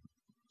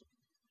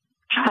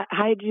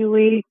 Hi,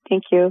 Julie.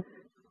 Thank you.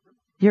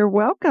 You're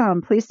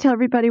welcome. Please tell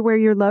everybody where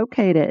you're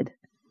located.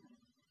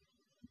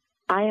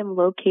 I am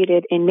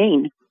located in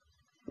Maine.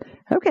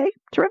 Okay,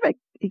 terrific.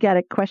 You got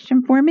a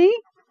question for me?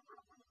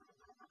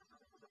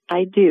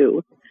 I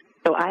do.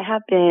 So I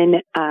have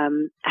been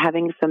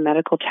having some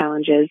medical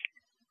challenges.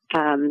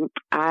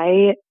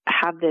 I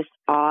have this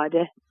odd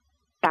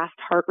fast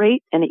heart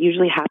rate, and it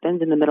usually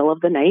happens in the middle of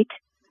the night.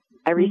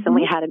 I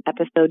recently had an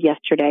episode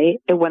yesterday.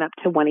 It went up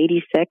to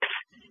 186,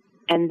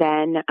 and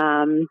then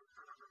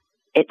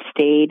it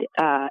stayed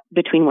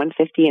between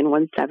 150 and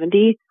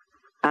 170.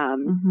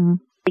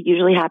 It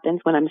usually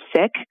happens when I'm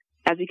sick.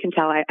 As you can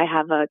tell, I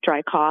have a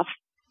dry cough,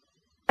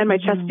 and my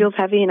chest feels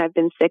heavy, and I've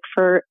been sick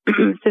for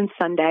since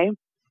Sunday.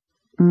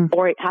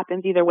 Or it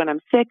happens either when I'm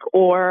sick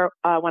or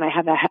when I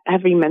have a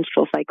heavy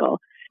menstrual cycle.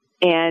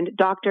 And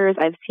doctors,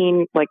 I've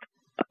seen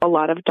a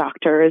lot of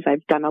doctors.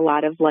 I've done a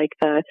lot of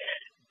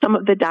some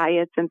of the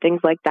diets and things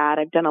like that.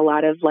 I've done a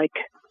lot of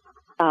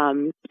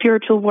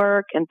spiritual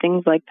work and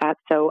things like that.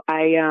 So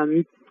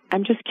I'm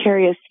just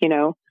curious,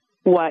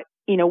 what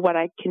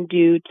I can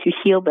do to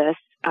heal this,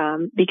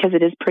 because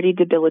it is pretty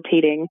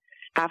debilitating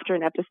after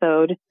an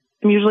episode.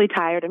 I'm usually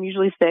tired, I'm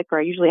usually sick, or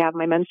I usually have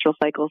my menstrual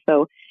cycle.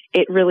 So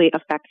it really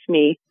affects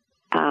me.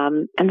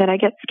 And then I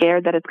get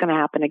scared that it's going to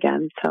happen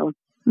again. So.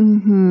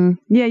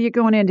 Yeah, you're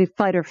going into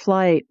fight or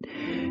flight,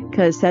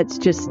 because that's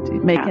just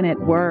making it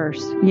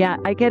worse. Yeah,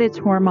 I get it's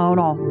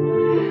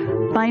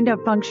hormonal. Find a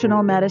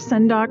functional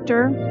medicine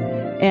doctor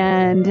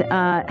and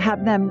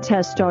have them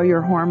test all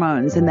your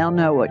hormones, and they'll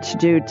know what to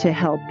do to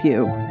help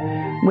you.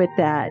 with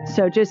that.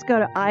 So just go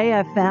to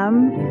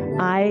IFM,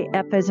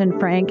 IF as in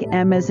Frank,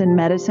 M as in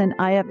medicine,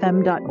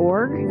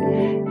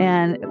 IFM.org,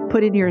 and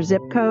put in your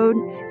zip code,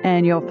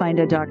 and you'll find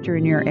a doctor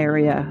in your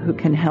area who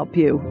can help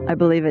you. I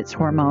believe it's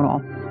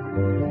hormonal.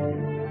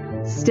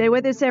 Stay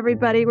with us,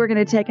 everybody. We're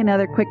going to take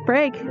another quick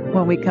break.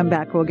 When we come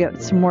back, we'll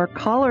get some more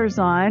callers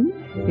on.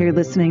 You're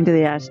listening to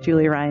the Ask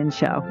Julie Ryan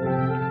Show.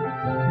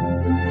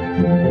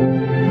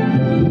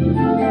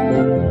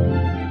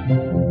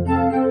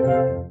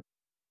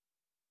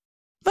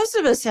 Most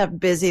of us have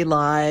busy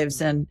lives,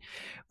 and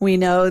we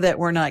know that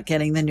we're not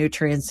getting the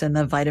nutrients and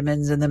the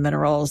vitamins and the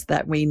minerals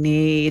that we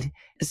need.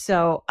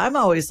 So I'm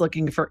always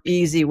looking for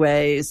easy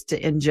ways to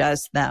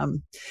ingest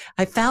them.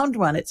 I found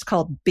one. It's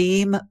called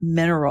Beam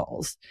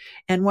Minerals.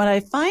 And what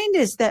I find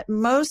is that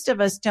most of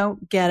us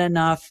don't get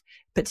enough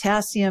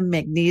potassium,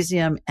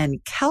 magnesium,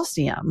 and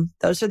calcium.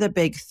 Those are the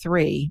big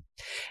three.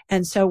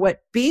 And so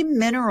what Beam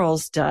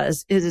Minerals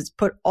does is it's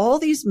put all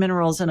these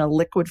minerals in a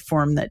liquid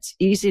form that's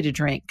easy to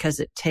drink because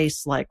it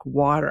tastes like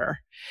water.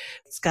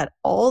 It's got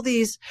all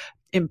these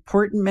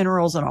important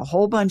minerals and a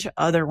whole bunch of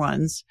other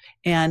ones.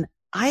 And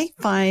I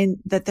find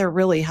that they're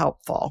really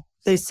helpful.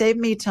 They save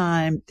me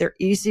time. They're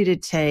easy to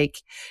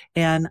take.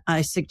 And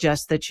I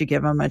suggest that you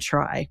give them a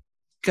try.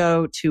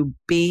 Go to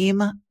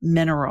Beam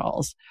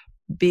Minerals,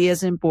 B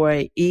as in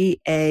boy,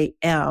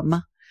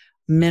 EAM,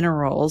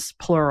 minerals,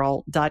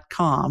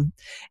 plural.com,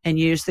 and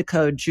use the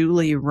code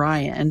Julie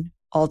Ryan,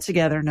 all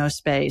together, no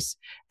space,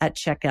 at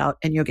checkout,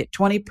 and you'll get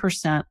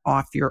 20%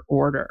 off your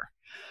order.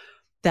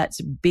 That's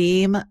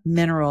Beam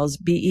Minerals,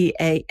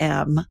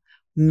 BEAM,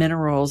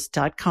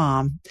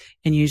 minerals.com,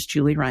 and use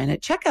Julie Ryan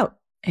at checkout,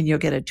 and you'll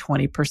get a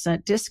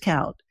 20%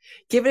 discount.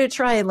 Give it a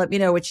try and let me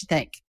know what you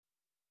think.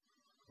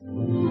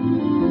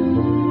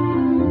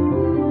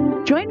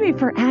 Join me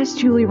for Ask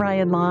Julie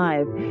Ryan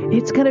Live.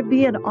 It's going to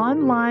be an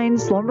online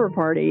slumber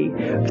party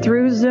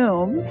through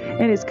Zoom,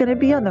 and it's going to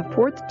be on the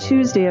fourth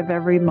Tuesday of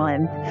every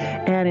month,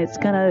 and it's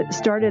going to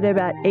start at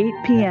about 8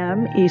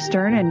 p.m.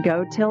 Eastern and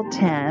go till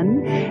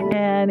 10,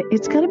 and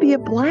it's going to be a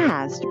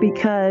blast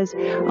because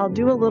I'll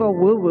do a little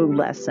woo-woo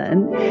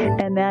lesson,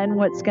 and then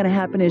what's going to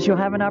happen is you'll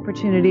have an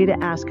opportunity to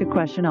ask a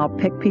question. I'll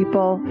pick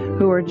people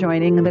who are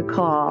joining the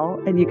call,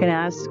 and you can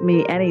ask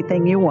me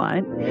anything you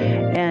want,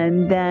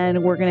 and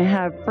then we're going to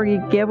have free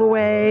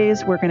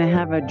giveaways. We're going to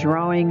have a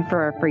drawing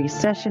for a free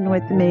session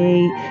with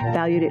me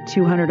valued at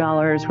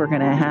 $200. We're going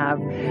to have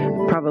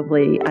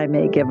I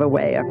may give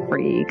away a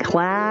free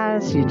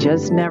class. You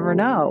just never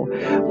know.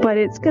 But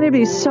it's going to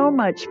be so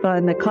much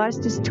fun. The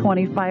cost is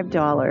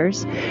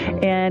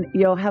 $25, and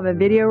you'll have a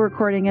video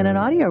recording and an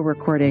audio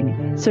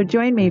recording. So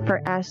join me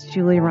for Ask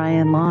Julie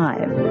Ryan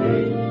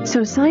Live.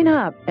 So sign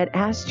up at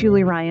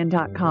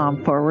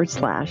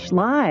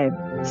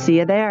AskJulieRyan.com/live. See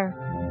you there.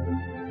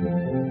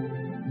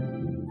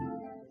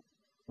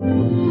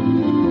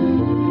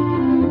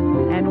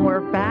 And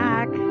we're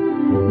back.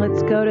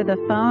 Let's go to the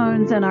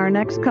phones, and our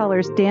next caller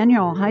is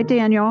Daniel. Hi,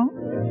 Daniel.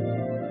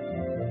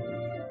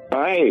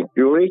 Hi,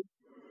 Julie.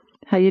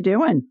 How you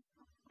doing?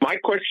 My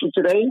question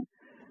today.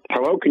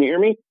 Hello, can you hear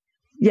me?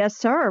 Yes,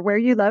 sir. Where are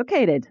you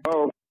located?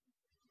 Oh,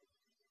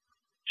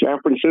 San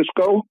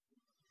Francisco.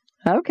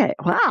 Okay.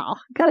 Wow.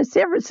 Got a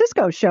San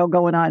Francisco show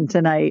going on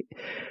tonight.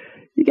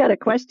 You got a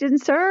question,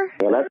 sir?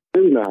 Well, that's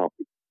true now.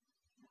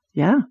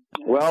 Yeah.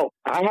 Well,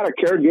 I had a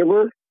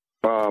caregiver.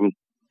 I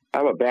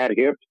have a bad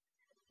hip,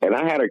 and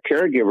I had a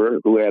caregiver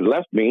who had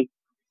left me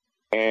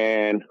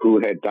and who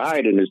had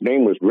died, and his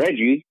name was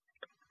Reggie.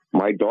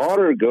 My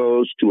daughter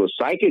goes to a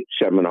psychic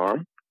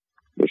seminar.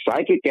 The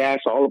psychic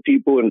asks all the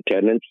people in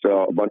attendance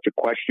a bunch of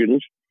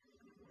questions,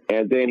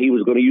 and then he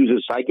was going to use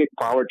his psychic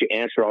power to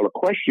answer all the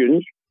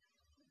questions.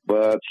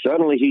 But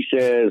suddenly he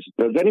says,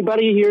 does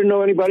anybody here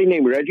know anybody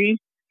named Reggie?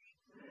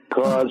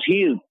 Because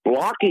he is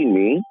blocking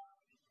me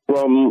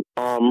from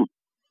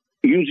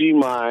using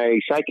my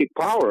psychic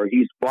power.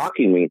 He's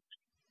blocking me.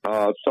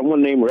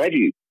 Someone named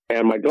Reggie.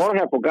 And my daughter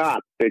had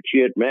forgot that she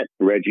had met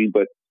Reggie,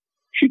 but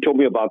she told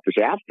me about this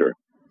after.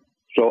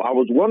 So I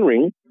was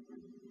wondering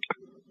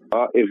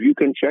if you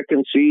can check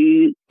and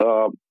see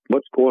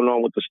what's going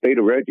on with the state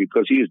of Reggie,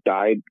 because he has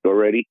died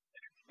already.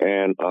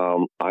 And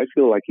I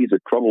feel like he's a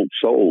troubled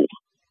soul.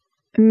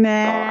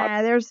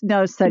 Nah, there's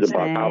no such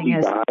thing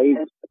as...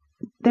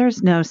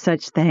 There's no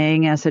such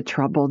thing as a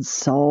troubled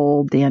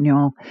soul,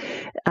 Daniel.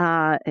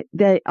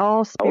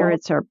 All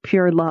spirits are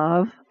pure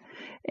love.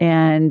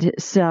 And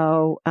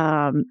so,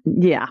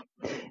 yeah,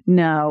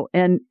 no.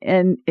 And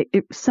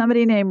if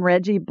somebody named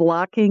Reggie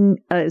blocking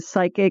a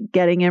psychic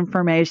getting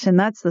information,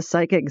 that's the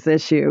psychic's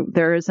issue.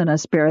 There isn't a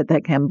spirit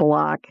that can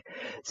block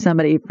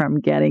somebody from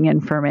getting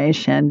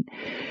information.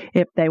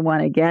 If they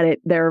want to get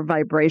it, their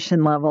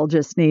vibration level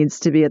just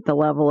needs to be at the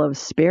level of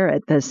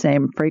spirit, the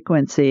same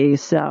frequency.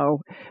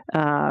 So,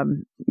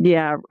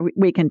 yeah,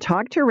 we can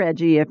talk to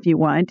Reggie if you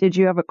want. Did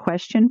you have a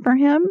question for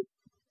him?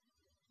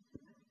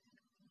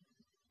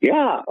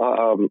 Yeah,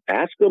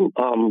 ask him.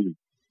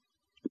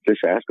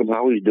 Just ask him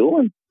how he's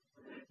doing.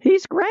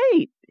 He's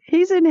great.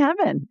 He's in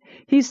heaven.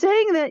 He's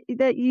saying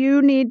that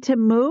you need to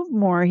move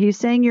more. He's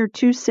saying you're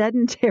too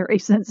sedentary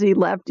since he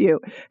left you.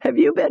 Have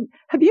you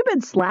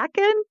been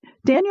slacking,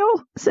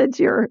 Daniel, since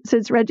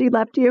Reggie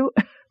left you?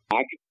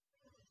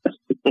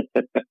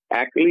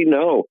 Actually,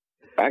 no.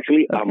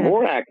 Actually, okay. I'm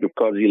more active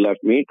because he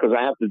left me, because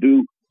I have to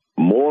do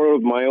more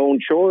of my own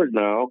chores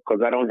now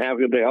because I don't have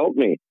him to help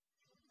me.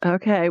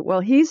 Okay.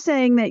 Well, he's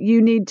saying that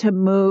you need to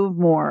move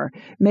more.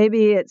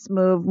 Maybe it's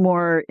move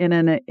more in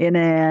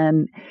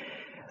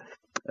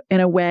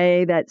a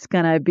way that's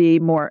going to be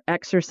more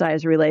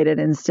exercise related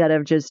instead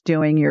of just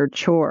doing your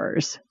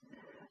chores.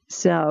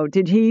 So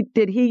did he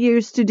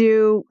used to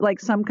do like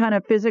some kind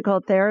of physical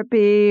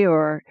therapy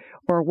or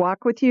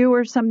walk with you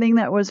or something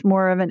that was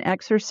more of an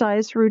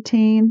exercise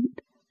routine?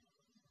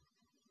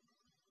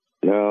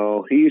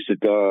 No, he used to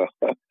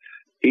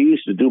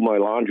do my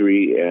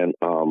laundry and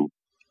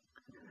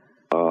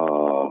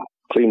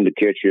clean the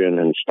kitchen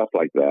and stuff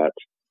like that.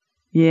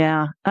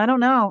 Yeah, I don't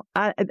know.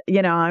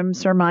 I'm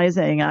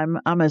surmising.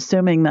 I'm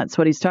assuming that's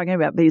what he's talking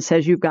about. But he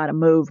says you've got to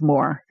move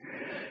more.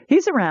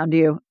 He's around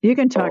you. You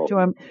can talk to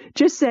him.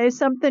 Just say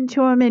something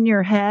to him in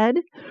your head.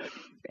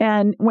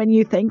 And when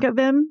you think of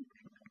him,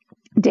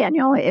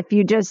 Daniel, if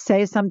you just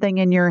say something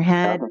in your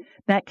head,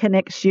 that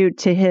connects you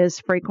to his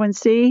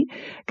frequency,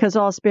 because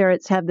all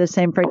spirits have the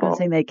same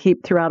frequency they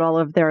keep throughout all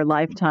of their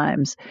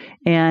lifetimes.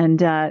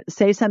 And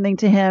say something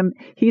to him.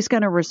 He's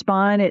going to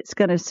respond. It's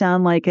going to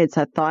sound like it's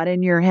a thought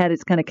in your head.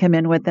 It's going to come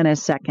in within a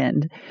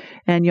second.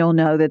 And you'll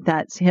know that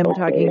that's him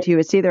talking to you.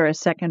 It's either a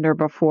second or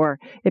before.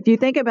 If you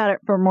think about it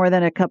for more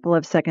than a couple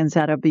of seconds,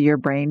 that'll be your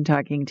brain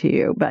talking to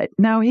you. But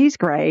no, he's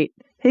great.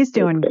 He's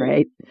doing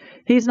great.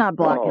 He's not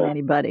blocking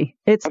anybody.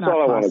 It's that's not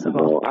all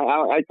possible. I wanted to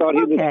know. I thought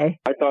he was.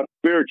 I thought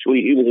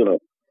spiritually he was in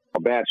a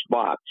bad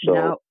spot. So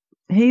no,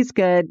 he's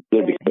good.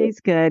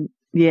 He's good.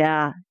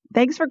 Yeah.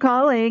 Thanks for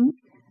calling.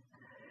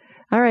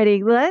 All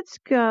righty. Let's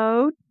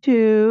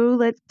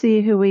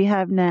see who we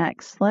have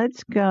next.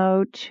 Let's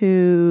go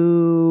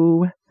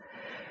to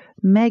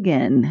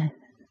Megan.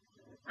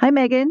 Hi,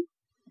 Megan.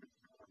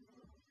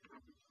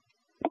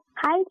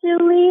 Hi,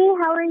 Julie.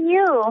 How are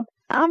you?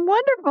 I'm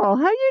wonderful.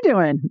 How are you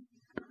doing?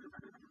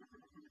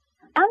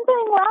 I'm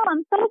doing well.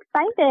 I'm so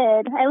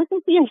excited. I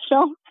listen to your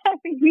show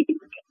every week.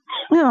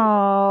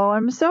 Oh,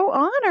 I'm so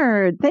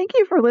honored. Thank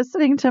you for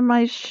listening to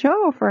my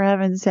show, for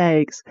heaven's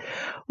sakes.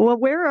 Well,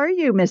 where are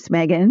you, Miss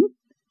Megan?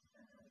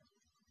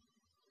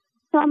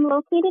 So I'm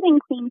located in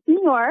Queens,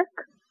 New York.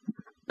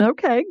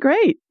 Okay,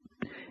 great.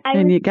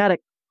 And you got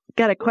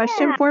a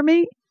question for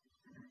me?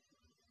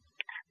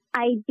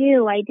 I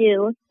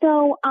do.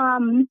 So,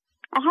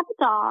 I have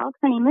a dog.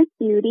 Her name is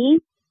Beauty.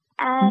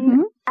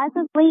 And as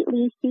of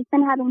lately, she's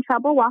been having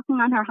trouble walking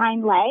on her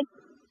hind legs.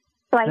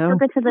 So I took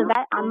her to the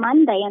vet on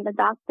Monday, and the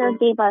doctor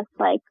gave us,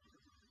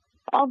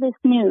 all this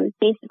news.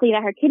 Basically,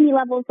 that her kidney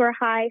levels were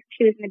high.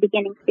 She was in the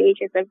beginning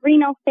stages of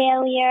renal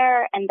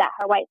failure, and that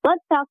her white blood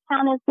cell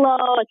count is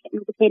low. It can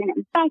indicate an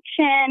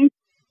infection,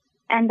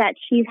 and that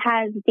she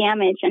has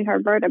damage in her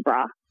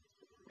vertebra.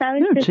 So I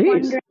was just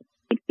wondering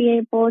if you'd be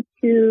able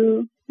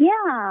to,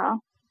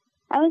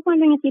 I was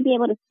wondering if you'd be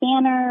able to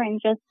scan her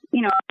and just,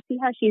 see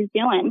how she's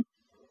doing.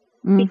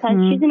 Because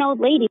she's an old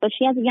lady, but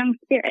she has a young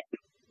spirit.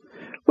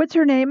 What's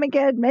her name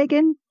again,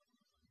 Megan?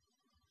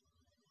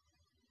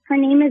 Her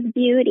name is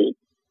Beauty.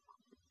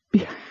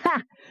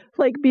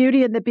 Like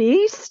Beauty and the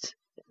Beast?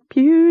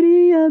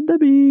 Beauty and the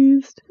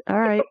Beast. All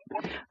right.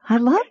 I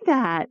love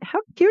that. How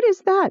cute is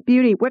that,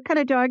 Beauty? What kind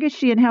of dog is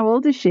she and how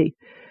old is she?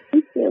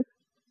 Thank you.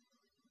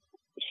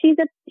 She's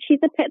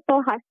a pit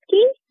bull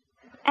husky.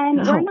 And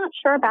we're not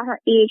sure about her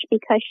age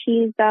because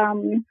she's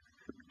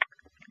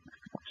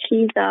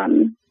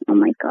oh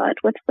my God,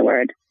 what's the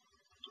word?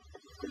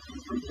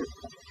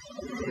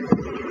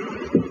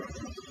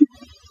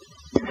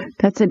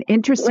 That's an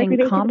interesting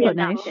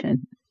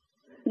combination.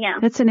 Yeah.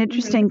 That's an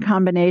interesting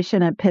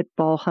combination of pit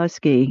bull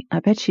husky.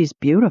 I bet she's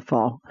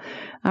beautiful.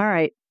 All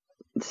right.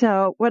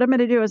 So what I'm going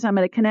to do is I'm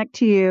going to connect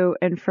to you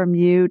and from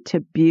you to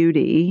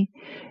Beauty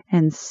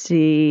and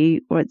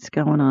see what's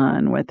going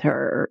on with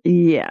her.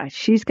 Yeah,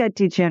 she's got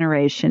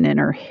degeneration in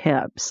her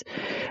hips.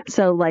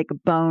 So like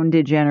bone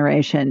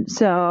degeneration.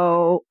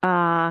 So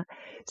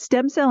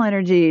stem cell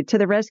energy to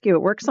the rescue.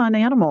 It works on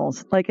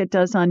animals like it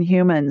does on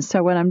humans.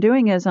 So what I'm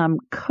doing is I'm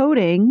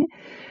coating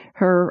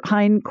her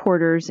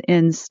hindquarters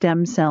in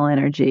stem cell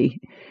energy.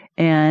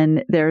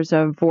 And there's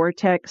a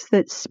vortex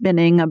that's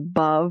spinning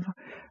above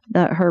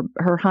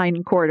her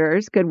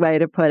hindquarters, good way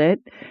to put it,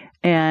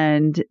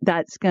 and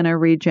that's going to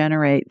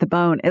regenerate the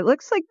bone. It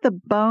looks like the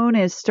bone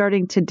is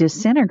starting to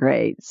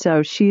disintegrate.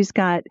 So she's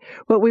got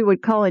what we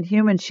would call in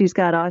humans, she's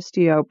got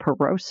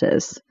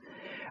osteoporosis,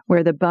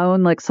 where the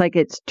bone looks like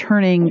it's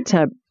turning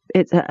to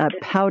it's a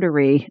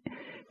powdery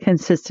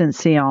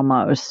consistency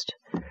almost,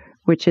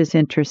 which is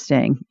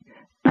interesting.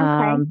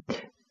 Okay.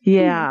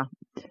 Yeah.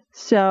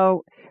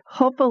 So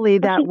hopefully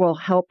that will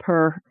help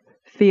her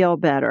feel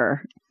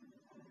better.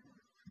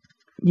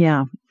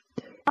 Yeah.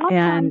 Awesome.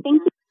 And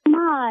thank you so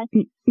much.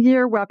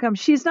 You're welcome.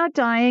 She's not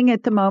dying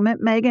at the moment,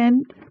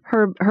 Megan.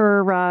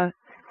 Her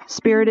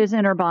Spirit is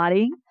in her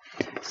body.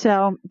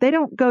 So they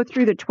don't go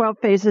through the 12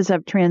 phases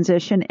of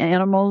transition.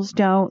 Animals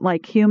don't,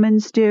 like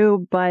humans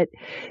do, but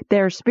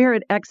their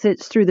spirit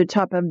exits through the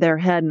top of their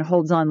head and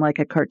holds on like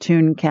a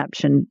cartoon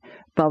caption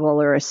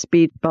bubble or a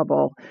speech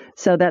bubble.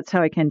 So that's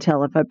how I can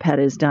tell if a pet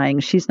is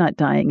dying. She's not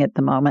dying at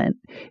the moment.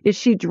 Is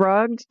she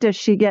drugged? Does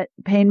she get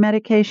pain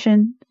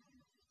medication?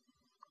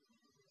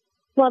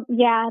 Well,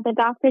 yeah, the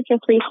doctor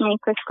just recently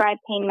prescribed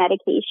pain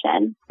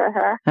medication for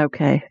her.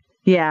 Okay.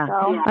 Yeah.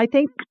 So I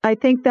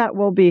think that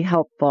will be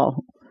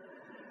helpful.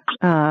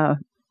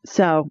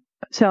 So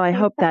I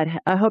hope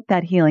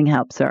that healing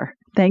helps her.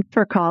 Thanks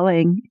for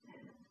calling.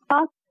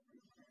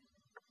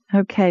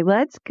 Okay,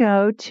 let's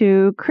go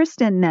to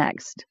Kristen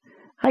next.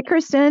 Hi,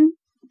 Kristen.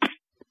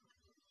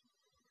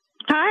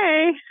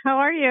 Hi, how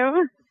are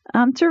you?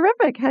 I'm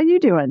terrific. How you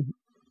doing?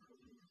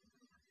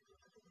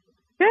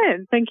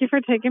 Good. Thank you for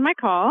taking my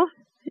call.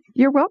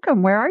 You're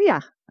welcome. Where are you?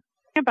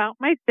 About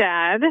my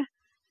dad.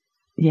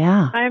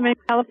 Yeah. I'm in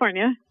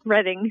California,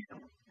 Redding.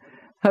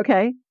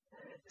 Okay.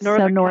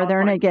 Northern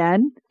California.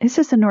 again. Is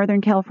this a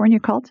Northern California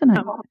call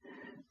tonight?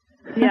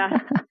 Yeah.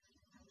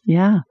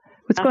 Yeah.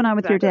 What's going on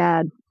with your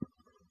dad?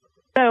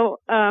 So,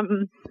 a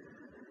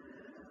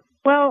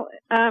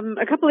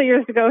couple of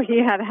years ago, he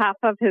had half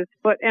of his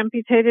foot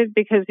amputated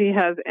because he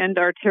has end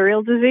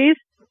arterial disease.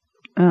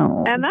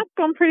 Oh. And that's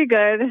going pretty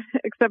good,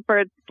 except for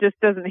it just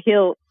doesn't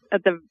heal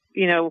at the,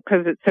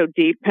 because it's so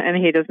deep and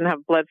he doesn't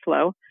have blood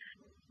flow.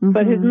 Mm-hmm.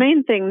 But his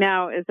main thing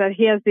now is that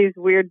he has these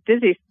weird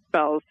dizzy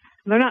spells.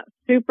 They're not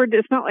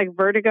it's not like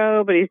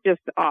vertigo, but he's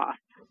just off.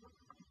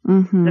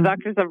 Mm-hmm. The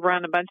doctors have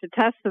run a bunch of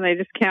tests and they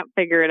just can't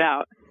figure it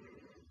out.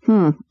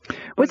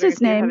 What's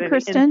his name,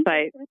 Kristen?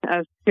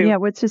 Yeah,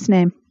 what's his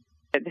name?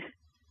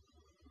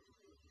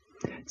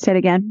 Say it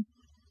again.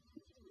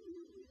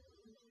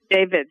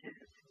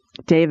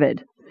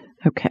 David.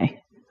 Okay.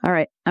 All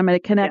right. I'm going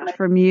to connect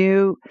from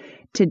you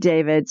to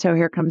David. So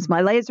here comes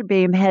my laser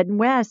beam heading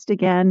west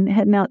again,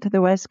 heading out to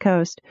the West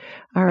Coast.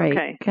 All right.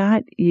 Okay.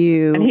 Got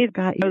you. And he's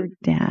got your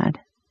dad.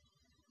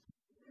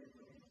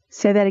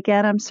 Say that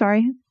again. I'm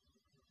sorry.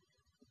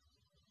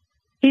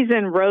 He's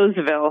in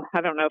Roseville.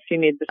 I don't know if you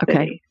need the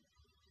city.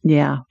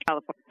 Yeah.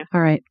 California.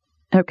 All right.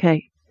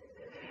 Okay.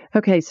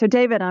 So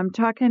David, I'm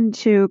talking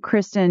to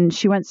Kristen.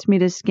 She wants me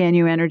to scan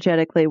you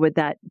energetically. Would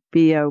that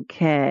be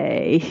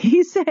okay?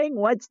 He's saying,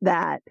 what's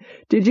that?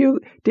 Did you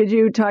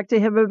talk to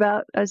him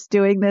about us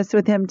doing this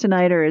with him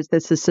tonight, or is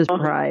this a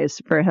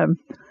surprise for him?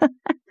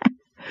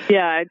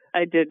 Yeah,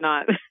 I did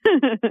not.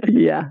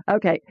 Yeah.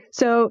 Okay.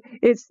 So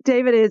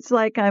David, it's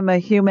like I'm a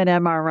human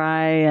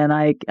MRI and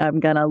I'm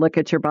going to look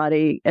at your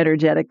body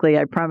energetically.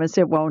 I promise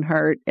it won't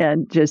hurt,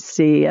 and just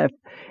see if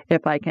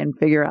I can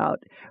figure out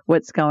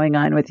what's going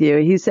on with you.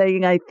 He's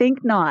saying, I think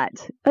not.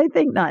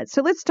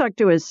 So let's talk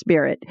to his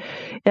spirit.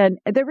 And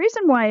the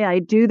reason why I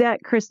do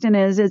that, Kristen,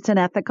 is it's an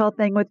ethical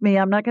thing with me.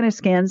 I'm not going to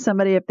scan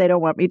somebody if they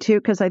don't want me to,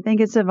 because I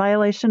think it's a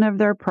violation of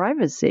their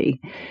privacy.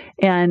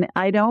 And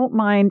I don't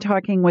mind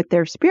talking with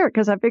their spirit,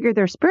 because I figure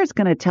their spirit's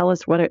going to tell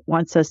us what it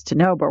wants us to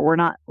know, but we're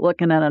not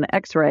looking at an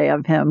x-ray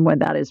of him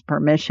without his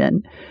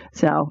permission.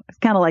 So it's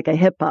kind of like a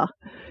HIPAA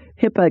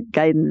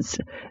guidance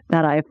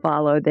that I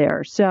follow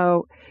there.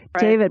 So,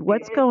 right. David,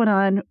 what's going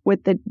on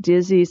with the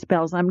dizzy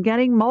spells? I'm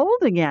getting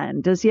mold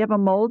again. Does he have a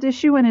mold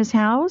issue in his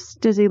house?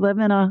 Does he live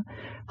in a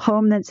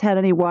home that's had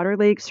any water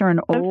leaks, or an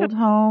old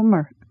home?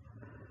 Or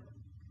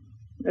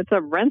it's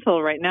a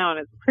rental right now, and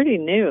it's pretty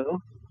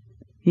new.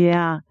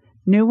 Yeah.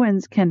 New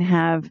ones can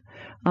have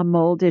a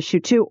mold issue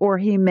too, or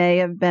he may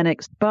have been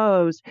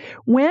exposed.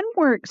 When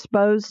we're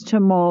exposed to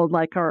mold,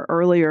 like our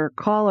earlier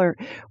caller,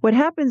 what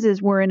happens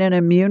is we're in an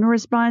immune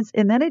response,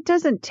 and then it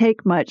doesn't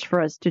take much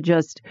for us to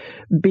just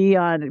be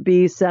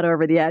set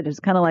over the edge. It's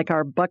kind of like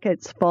our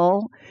bucket's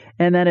full,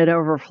 and then it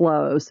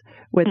overflows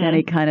with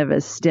any kind of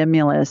a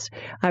stimulus.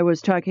 I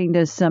was talking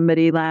to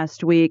somebody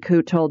last week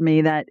who told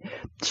me that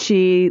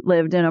she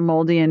lived in a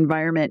moldy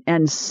environment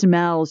and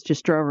smells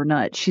just drove her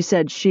nuts. She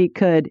said she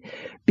could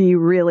be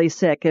really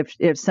sick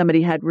if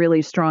somebody had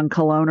really strong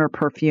cologne or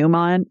perfume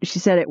on. She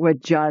said it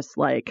would just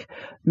like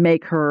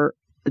make her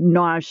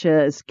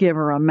nauseous, give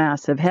her a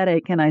massive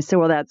headache. And I said,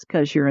 well, that's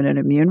because you're in an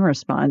immune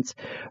response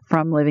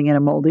from living in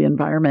a moldy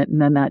environment,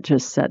 and then that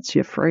just sets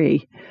you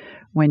free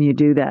when you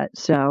do that.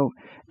 So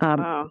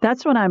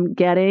that's what I'm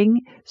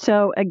getting.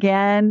 So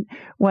again,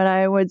 what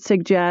I would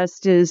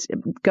suggest is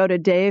go to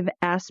Dave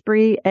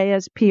Asprey,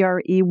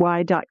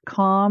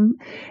 ASPREY.com,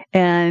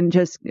 and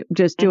just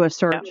do a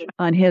search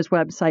on his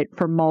website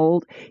for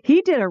mold.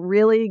 He did a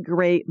really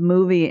great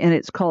movie, and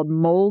it's called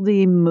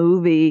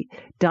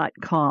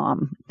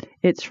moldymovie.com.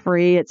 It's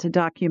free. It's a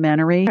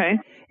documentary. Okay.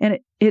 And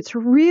it's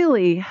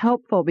really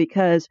helpful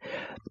because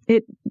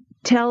it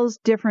tells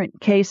different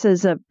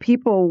cases of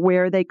people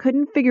where they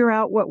couldn't figure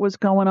out what was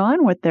going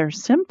on with their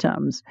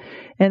symptoms.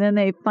 And then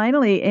they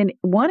finally, in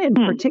one in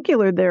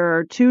particular, there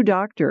are two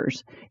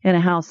doctors in a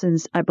house in,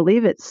 I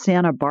believe it's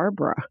Santa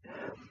Barbara.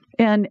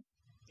 And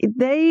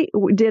they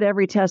did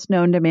every test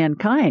known to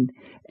mankind,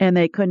 and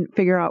they couldn't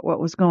figure out what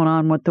was going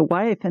on with the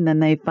wife. And then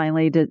they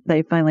finally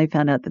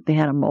found out that they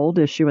had a mold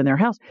issue in their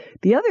house.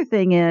 The other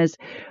thing is,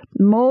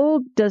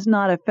 mold does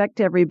not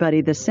affect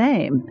everybody the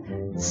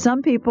same.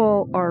 Some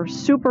people are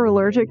super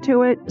allergic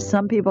to it.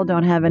 Some people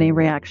don't have any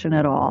reaction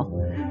at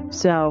all.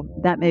 So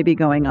that may be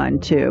going on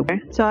too.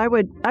 Okay. So I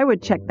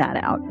would check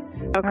that out.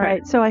 Okay. All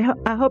right. So I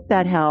hope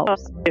that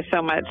helps. Thank you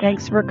so much.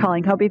 Thanks for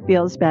calling. Hope he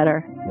feels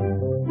better.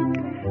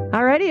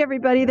 All righty,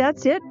 everybody.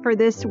 That's it for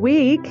this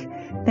week.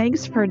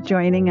 Thanks for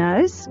joining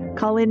us.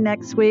 Call in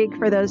next week.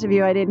 For those of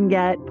you I didn't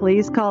get,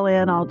 please call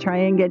in. I'll try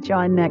and get you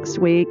on next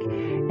week.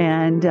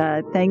 And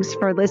thanks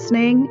for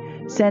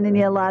listening. Sending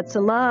you lots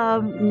of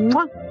love.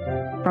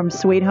 Mwah! From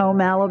Sweet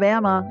Home,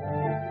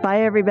 Alabama.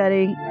 Bye,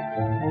 everybody.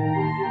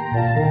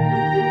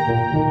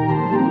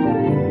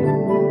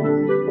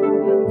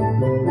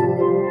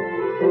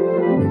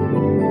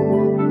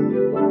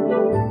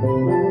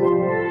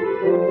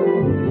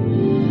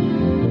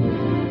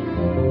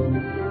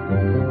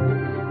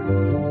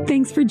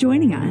 Thanks for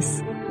joining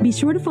us. Be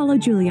sure to follow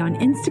Julie on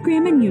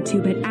Instagram and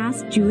YouTube at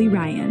Ask Julie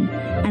Ryan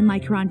and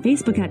like her on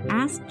Facebook at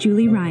Ask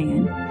Julie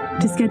Ryan.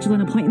 To schedule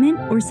an appointment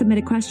or submit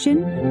a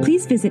question,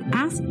 please visit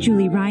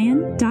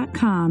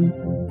AskJulieRyan.com.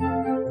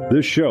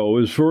 This show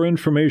is for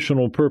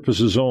informational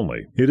purposes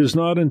only. It is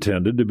not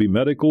intended to be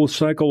medical,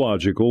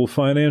 psychological,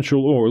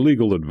 financial, or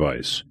legal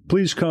advice.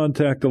 Please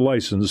contact a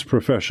licensed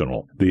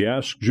professional. The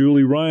Ask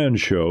Julie Ryan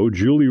Show,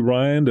 Julie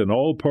Ryan and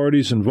all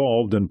parties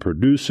involved in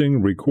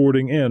producing,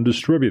 recording, and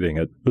distributing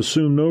it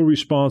assume no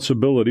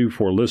responsibility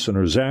for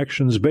listeners'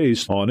 actions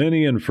based on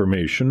any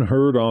information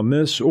heard on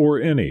this or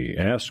any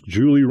Ask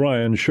Julie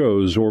Ryan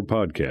shows or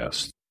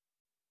podcasts.